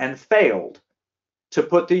and failed to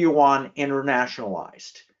put the yuan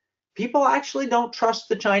internationalized. People actually don't trust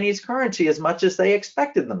the Chinese currency as much as they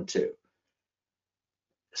expected them to.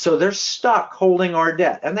 So they're stuck holding our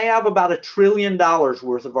debt, and they have about $1 trillion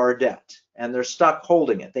worth of our debt, and they're stuck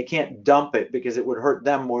holding it. They can't dump it because it would hurt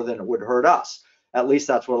them more than it would hurt us. At least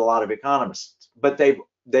that's what a lot of economists. But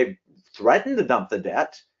they've threatened to dump the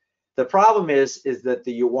debt. The problem is that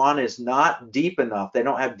the yuan is not deep enough. They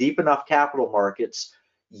don't have deep enough capital markets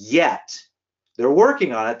yet. They're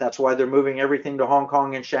working on it. That's why they're moving everything to Hong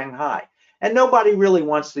Kong and Shanghai. And nobody really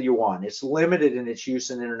wants the yuan. It's limited in its use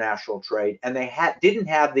in international trade, and they didn't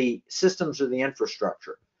have the systems or the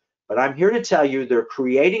infrastructure. But I'm here to tell you they're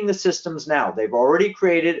creating the systems now. They've already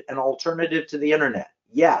created an alternative to the internet.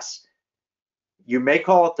 Yes, you may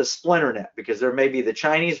call it the splinternet because there may be the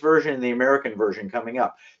Chinese version and the American version coming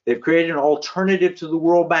up. They've created an alternative to the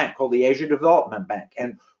World Bank called the Asia Development Bank.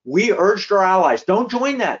 And we urged our allies, don't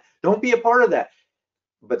join that. Don't be a part of that.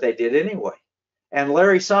 But they did anyway. And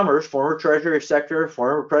Larry Summers, former Treasury Secretary,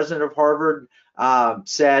 former president of Harvard,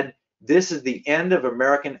 said this is the end of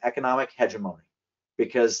American economic hegemony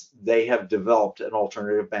because they have developed an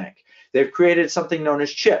alternative bank. They've created something known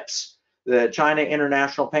as CHIPS, the China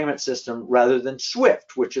International Payment System, rather than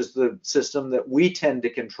SWIFT, which is the system that we tend to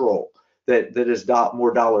control, that is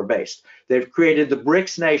more dollar-based. They've created the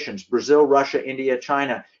BRICS nations, Brazil, Russia, India,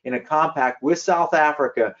 China, in a compact with South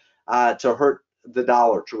Africa to hurt the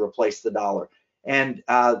dollar, to replace the dollar. And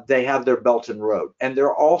they have their Belt and Road. And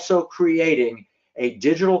they're also creating a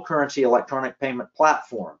digital currency electronic payment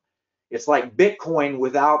platform. It's like Bitcoin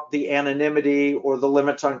without the anonymity or the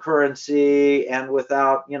limits on currency, and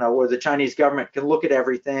without, where the Chinese government can look at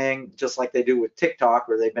everything just like they do with TikTok,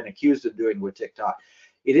 or they've been accused of doing with TikTok.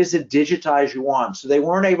 It is a digitized yuan. So they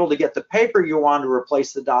weren't able to get the paper yuan to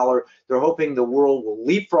replace the dollar. They're hoping the world will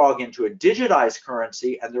leapfrog into a digitized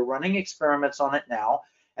currency, and they're running experiments on it now.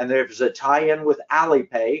 And there's a tie-in with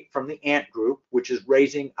Alipay from the Ant Group, which is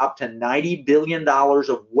raising up to $90 billion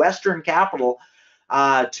of Western capital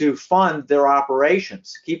to fund their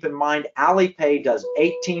operations. Keep in mind, Alipay does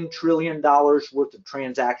 $18 trillion worth of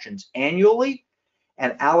transactions annually,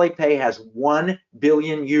 and Alipay has 1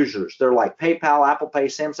 billion users. They're like PayPal, Apple Pay,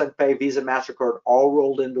 Samsung Pay, Visa, MasterCard, all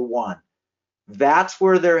rolled into one. That's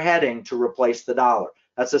where they're heading to replace the dollar.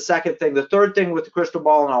 That's the second thing. The third thing with the crystal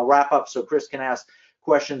ball, and I'll wrap up so Chris can ask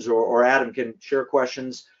questions or Adam can share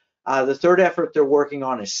questions. The third effort they're working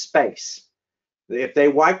on is space. If they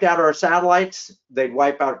wiped out our satellites, they'd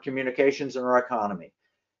wipe out communications and our economy.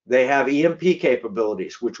 They have EMP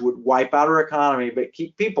capabilities, which would wipe out our economy, but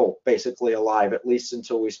keep people basically alive, at least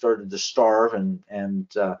until we started to starve and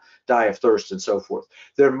die of thirst and so forth.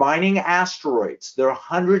 They're mining asteroids. There are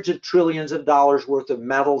hundreds of trillions of dollars worth of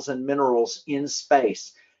metals and minerals in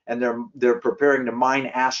space, and they're preparing to mine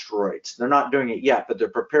asteroids. They're not doing it yet, but they're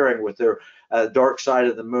preparing with their dark side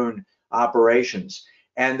of the moon operations.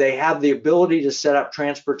 And they have the ability to set up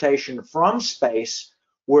transportation from space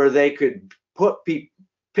where they could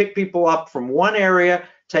pick people up from one area,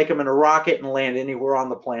 take them in a rocket, and land anywhere on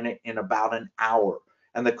the planet in about an hour.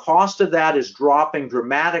 And the cost of that is dropping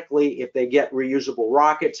dramatically. If they get reusable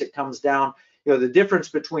rockets, it comes down. You know, the difference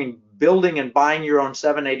between building and buying your own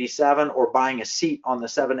 787 or buying a seat on the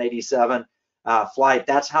 787 flight,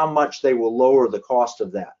 that's how much they will lower the cost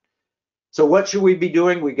of that. So what should we be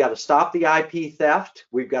doing? We've got to stop the IP theft.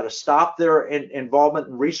 We've got to stop their involvement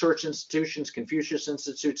in research institutions, Confucius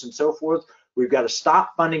Institutes, and so forth. We've got to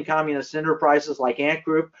stop funding communist enterprises like Ant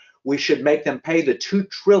Group. We should make them pay the $2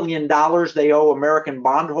 trillion they owe American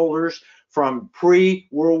bondholders from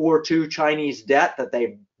pre-World War II Chinese debt that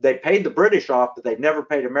they paid the British off, but they've never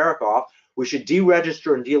paid America off. We should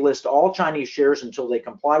deregister and delist all Chinese shares until they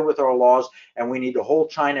comply with our laws, and we need to hold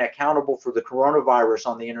China accountable for the coronavirus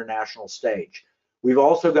on the international stage. We've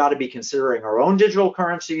also got to be considering our own digital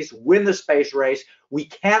currencies, win the space race. We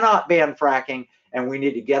cannot ban fracking, and we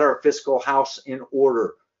need to get our fiscal house in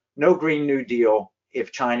order. No Green New Deal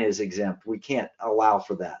if China is exempt. We can't allow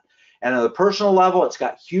for that. And on the personal level, it's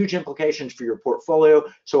got huge implications for your portfolio.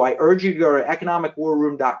 So I urge you to go to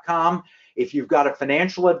economicwarroom.com. If you've got a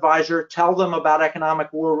financial advisor, tell them about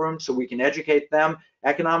Economic War Room so we can educate them.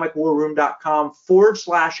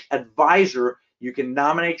 economicwarroom.com/advisor. You can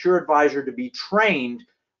nominate your advisor to be trained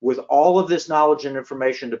with all of this knowledge and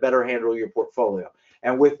information to better handle your portfolio.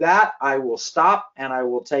 And with that, I will stop and I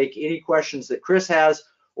will take any questions that Chris has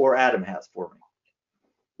or Adam has for me.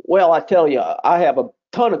 Well, I tell you, I have a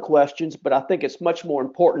ton of questions, but I think it's much more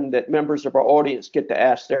important that members of our audience get to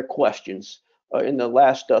ask their questions in the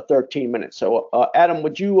last 13 minutes. So Adam,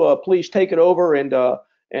 would you please take it over and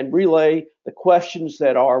relay the questions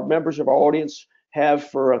that our members of our audience have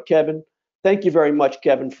for Kevin? Thank you very much,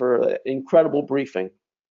 Kevin, for an incredible briefing.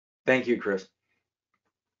 Thank you, Chris.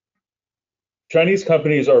 Chinese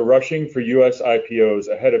companies are rushing for U.S. IPOs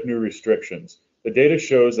ahead of new restrictions. The data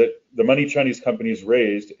shows that the money Chinese companies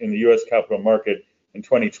raised in the U.S. capital market in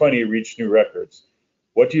 2020 reached new records.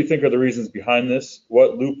 What do you think are the reasons behind this?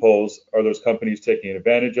 What loopholes are those companies taking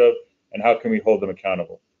advantage of, and how can we hold them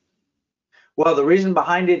accountable? Well, the reason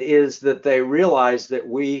behind it is that they realized that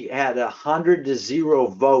we had a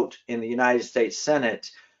 100-0 vote in the United States Senate.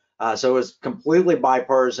 So it was completely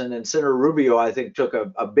bipartisan, and Senator Rubio, I think, took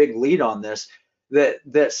a big lead on this,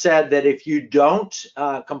 that said that if you don't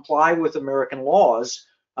comply with American laws,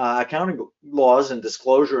 accounting laws and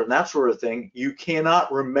disclosure and that sort of thing, you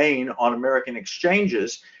cannot remain on American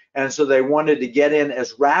exchanges. And so they wanted to get in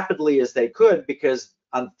as rapidly as they could because,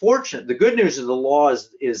 unfortunately, the good news of the law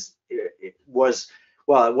it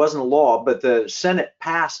wasn't a law, but the Senate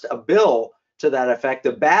passed a bill to that effect.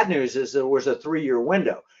 The bad news is there was a 3-year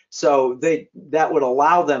window. So that would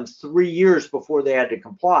allow them 3 years before they had to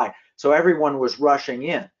comply. So everyone was rushing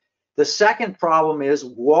in. The second problem is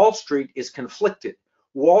Wall Street is conflicted.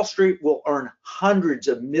 Wall Street will earn hundreds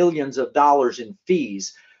of millions of dollars in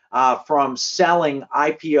fees from selling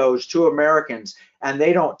IPOs to Americans, and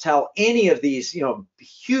they don't tell any of these,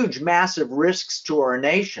 huge, massive risks to our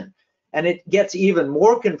nation. And it gets even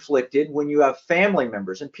more conflicted when you have family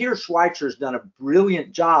members. And Peter Schweitzer's done a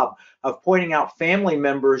brilliant job of pointing out family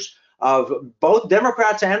members of both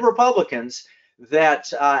Democrats and Republicans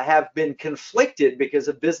that have been conflicted because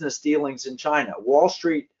of business dealings in China. Wall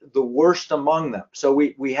Street, the worst among them. So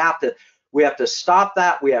we have to stop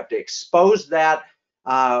that. We have to expose that.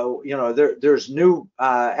 There's new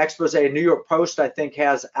expose. New York Post, I think,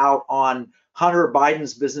 has out on Hunter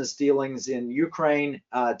Biden's business dealings in Ukraine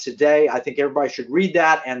today. I think everybody should read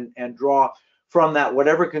that and draw from that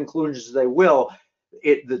whatever conclusions they will.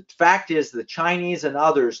 The fact is the Chinese and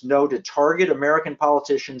others know to target American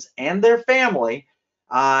politicians and their family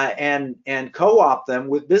and co-opt them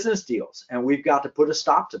with business deals, and we've got to put a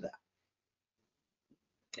stop to that.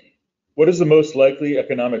 What is the most likely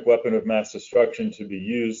economic weapon of mass destruction to be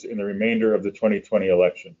used in the remainder of the 2020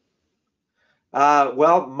 election?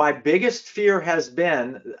 Well, my biggest fear has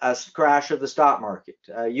been a crash of the stock market.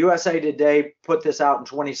 USA Today put this out in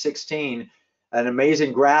 2016, an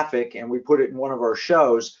amazing graphic, and we put it in one of our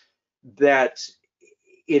shows, that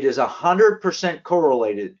it is 100%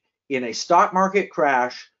 correlated. In a stock market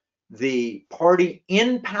crash, the party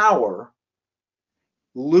in power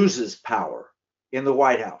loses power in the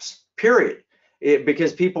White House, period.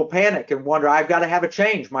 Because people panic and wonder, I've got to have a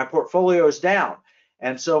change, my portfolio is down.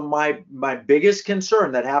 And so my biggest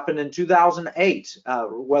concern that happened in 2008,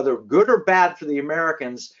 whether good or bad for the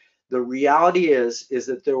Americans, the reality is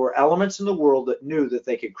that there were elements in the world that knew that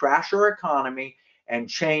they could crash our economy and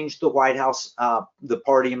change the White House, the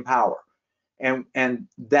party in power. And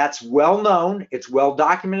that's well known. It's well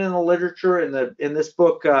documented in the literature. In this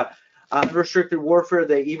book, Unrestricted Warfare,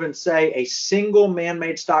 they even say a single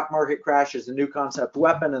man-made stock market crash is a new concept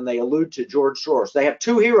weapon, and they allude to George Soros. They have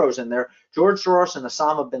two heroes in there, George Soros and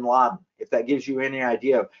Osama bin Laden, if that gives you any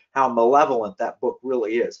idea of how malevolent that book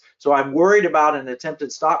really is. So I'm worried about an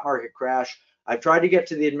attempted stock market crash. I've tried to get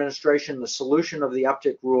to the administration the solution of the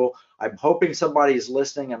uptick rule. I'm hoping somebody is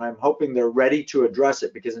listening, and I'm hoping they're ready to address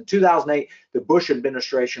it, because in 2008, the Bush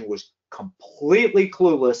administration was completely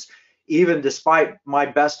clueless. Even despite my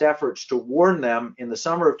best efforts to warn them in the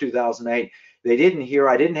summer of 2008, they didn't hear.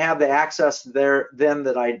 I didn't have the access there then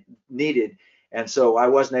that I needed, and so I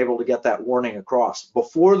wasn't able to get that warning across.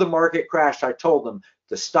 Before the market crashed, I told them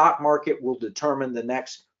the stock market will determine the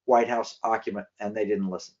next White House occupant, and they didn't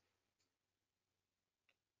listen.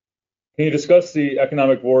 Can you discuss the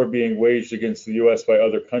economic war being waged against the U.S. by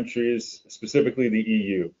other countries, specifically the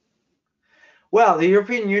EU? Well, the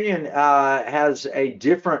European Union has a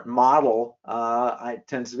different model. It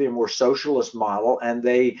tends to be a more socialist model, and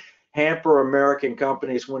they hamper American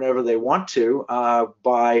companies whenever they want to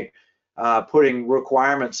by putting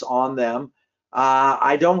requirements on them.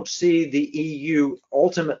 I don't see the EU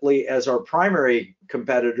ultimately as our primary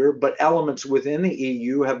competitor, but elements within the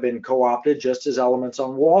EU have been co-opted, just as elements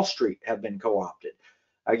on Wall Street have been co-opted.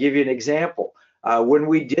 I'll give you an example. When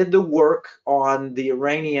we did the work on the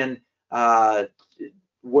Iranian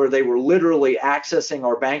where they were literally accessing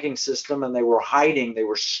our banking system, and they were hiding, they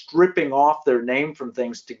were stripping off their name from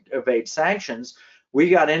things to evade sanctions. We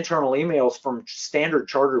got internal emails from Standard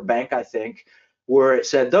Chartered Bank, I think, where it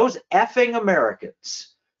said, those effing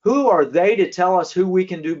Americans, who are they to tell us who we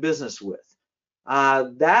can do business with?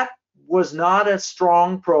 That was not a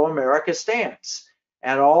strong pro-America stance.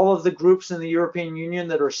 And all of the groups in the European Union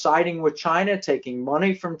that are siding with China, taking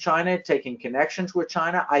money from China, taking connections with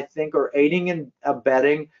China, I think are aiding and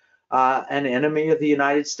abetting an enemy of the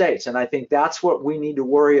United States. And I think that's what we need to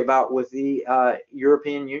worry about with the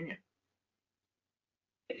European Union.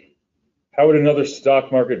 How would another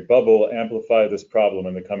stock market bubble amplify this problem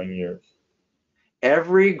in the coming years?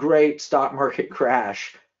 Every great stock market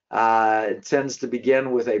crash tends to begin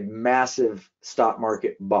with a massive stock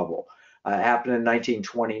market bubble. It happened in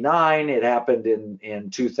 1929. It happened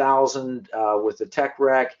in 2000 with the tech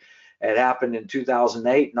wreck. It happened in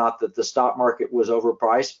 2008. Not that the stock market was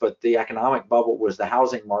overpriced, but the economic bubble was the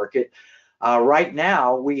housing market. Right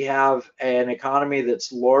now, we have an economy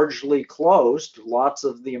that's largely closed. Lots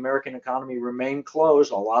of the American economy remain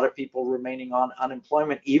closed. A lot of people remaining on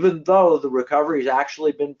unemployment, even though the recovery has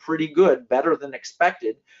actually been pretty good, better than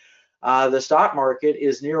expected. The stock market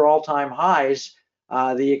is near all-time highs.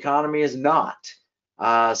 The economy is not.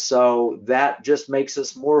 So that just makes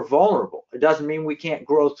us more vulnerable. It doesn't mean we can't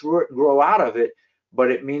grow through it and grow out of it, but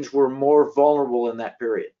it means we're more vulnerable in that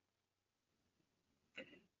period.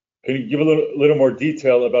 Can you give a little more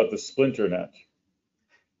detail about the splinter net?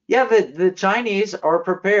 Yeah, the Chinese are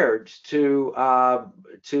prepared to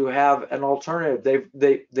have an alternative.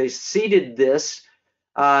 They seeded this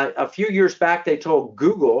a few years back. They told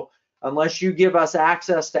Google, unless you give us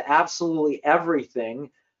access to absolutely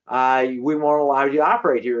everything, we won't allow you to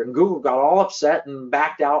operate here. And Google got all upset and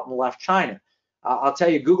backed out and left China. I'll tell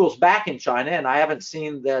you, Google's back in China, and I haven't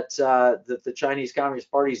seen that the Chinese Communist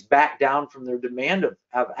Party's backed down from their demand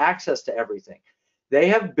of access to everything. They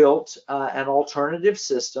have built an alternative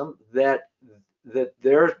system that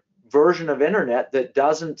their version of internet that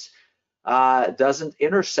doesn't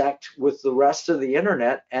intersect with the rest of the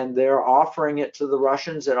internet, and they're offering it to the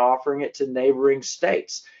Russians and offering it to neighboring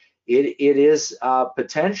states. It is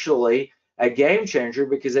potentially a game changer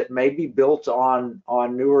because it may be built on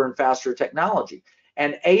newer and faster technology.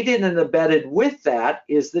 And aided and abetted with that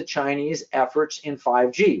is the Chinese efforts in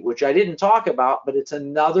 5G, which I didn't talk about, but it's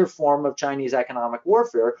another form of Chinese economic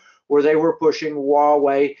warfare where they were pushing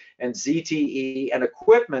Huawei and ZTE and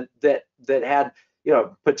equipment that had, you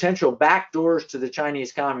know, potential backdoors to the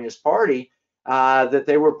Chinese Communist Party that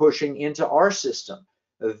they were pushing into our system.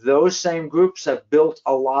 Those same groups have built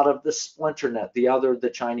a lot of the splinternet, the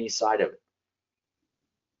Chinese side of it.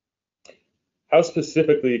 How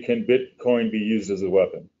specifically can Bitcoin be used as a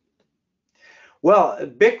weapon? Well,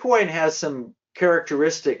 Bitcoin has some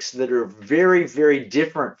characteristics that are very, very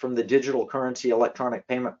different from the digital currency electronic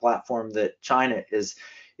payment platform that China is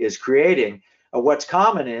creating. What's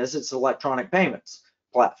common is it's electronic payments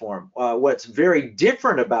platform. What's very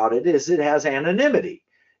different about it is it has anonymity.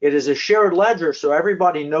 It is a shared ledger, so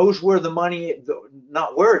everybody knows where the money,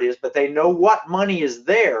 not where it is, but they know what money is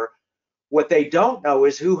there. What they don't know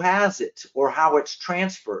is who has it or how it's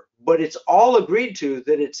transferred, but it's all agreed to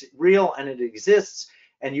that it's real and it exists,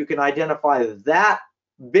 and you can identify that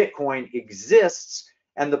Bitcoin exists,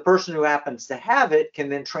 and the person who happens to have it can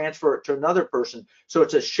then transfer it to another person. So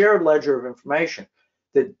it's a shared ledger of information,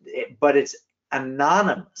 but it's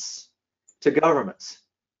anonymous to governments.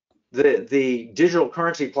 The digital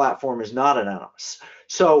currency platform is not anonymous.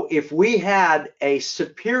 So if we had a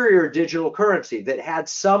superior digital currency that had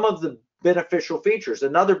some of the beneficial features,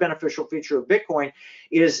 another beneficial feature of Bitcoin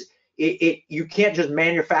is you can't just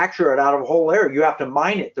manufacture it out of whole air. You have to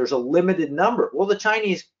mine it. There's a limited number. Well, the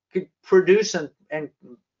Chinese could produce and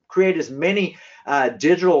create as many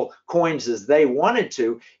digital coins as they wanted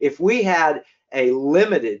to. If we had a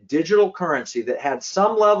limited digital currency that had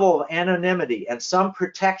some level of anonymity and some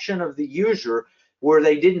protection of the user where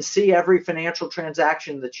they didn't see every financial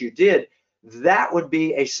transaction that you did, that would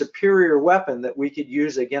be a superior weapon that we could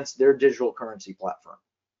use against their digital currency platform.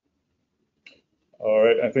 All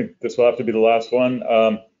right, I think this will have to be the last one.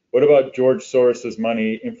 What about George Soros's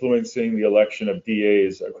money influencing the election of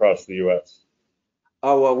DAs across the U.S.?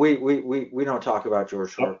 Oh, well, we don't talk about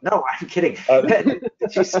George Soros. No, I'm kidding.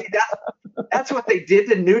 Did you see that? That's what they did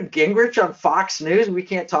to Newt Gingrich on Fox News. We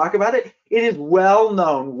can't talk about it. It is well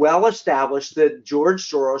known, well established that George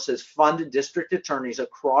Soros has funded district attorneys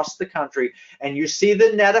across the country, and you see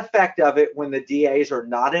the net effect of it when the DAs are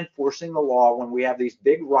not enforcing the law, when we have these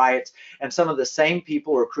big riots, and some of the same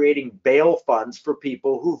people are creating bail funds for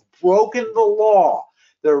people who've broken the law.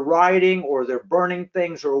 They're rioting or they're burning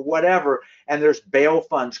things or whatever, and there's bail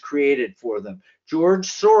funds created for them. George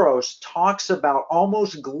Soros talks about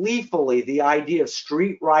almost gleefully the idea of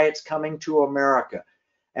street riots coming to America.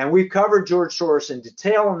 And we've covered George Soros in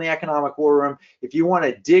detail in the Economic War Room. If you want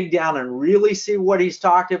to dig down and really see what he's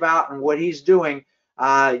talked about and what he's doing,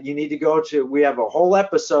 you need to go to, we have a whole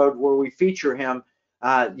episode where we feature him.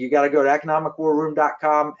 You got to go to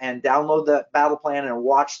economicwarroom.com and download the battle plan and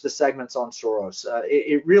watch the segments on Soros.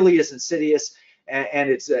 It really is insidious, and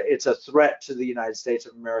it's a threat to the United States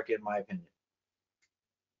of America, in my opinion.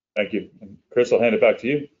 Thank you. And Chris, I'll hand it back to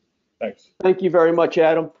you. Thanks. Thank you very much,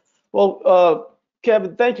 Adam. Well,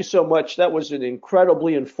 Kevin, thank you so much. That was an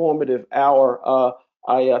incredibly informative hour.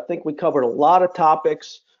 I think we covered a lot of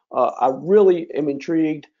topics. I really am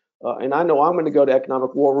intrigued. And I know I'm going to go to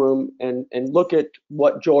Economic War Room and look at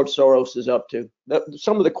what George Soros is up to.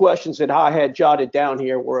 Some of the questions that I had jotted down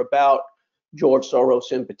here were about George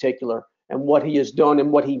Soros in particular and what he has done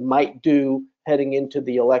and what he might do heading into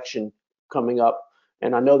the election coming up.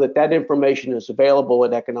 And I know that that information is available at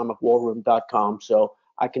economicwarroom.com. So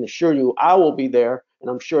I can assure you I will be there, and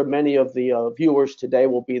I'm sure many of the viewers today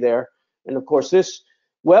will be there. And of course, this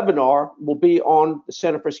webinar will be on the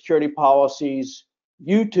Center for Security Policy's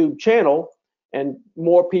YouTube channel, and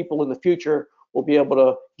more people in the future will be able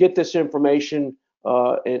to get this information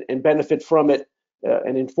and benefit from it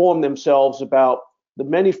and inform themselves about the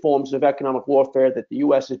many forms of economic warfare that the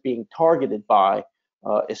U.S. is being targeted by,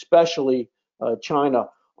 especially China.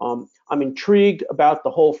 I'm intrigued about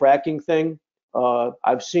the whole fracking thing.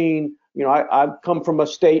 I've seen, I've come from a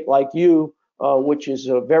state like you, which is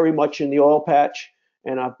very much in the oil patch,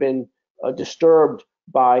 and I've been disturbed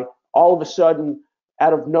by all of a sudden,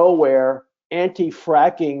 out of nowhere,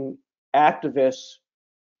 anti-fracking activists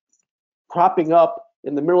cropping up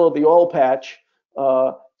in the middle of the oil patch,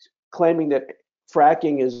 claiming that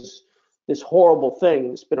fracking is this horrible thing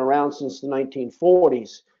that's been around since the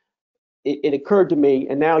 1940s. It occurred to me,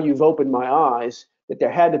 and now you've opened my eyes, that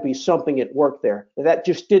there had to be something at work there. That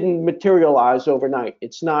just didn't materialize overnight.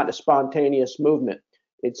 It's not a spontaneous movement.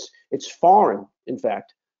 It's foreign, in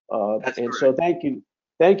fact. And correct. So thank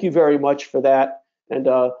you very much for that. And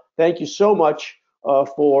thank you so much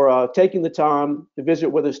for taking the time to visit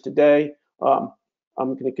with us today. I'm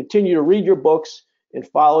going to continue to read your books and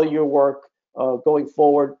follow your work going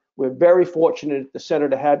forward. We're very fortunate at the center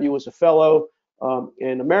to have you as a fellow,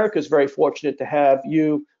 and America is very fortunate to have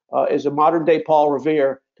you is a modern day Paul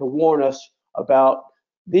Revere to warn us about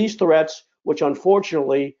these threats, which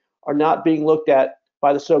unfortunately are not being looked at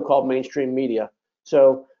by the so-called mainstream media.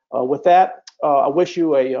 So with that, I wish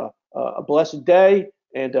you a blessed day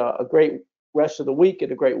and a great rest of the week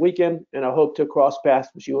and a great weekend. And I hope to cross paths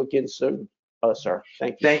with you again soon, sir.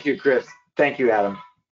 Thank you. Thank you, Chris. Thank you, Adam.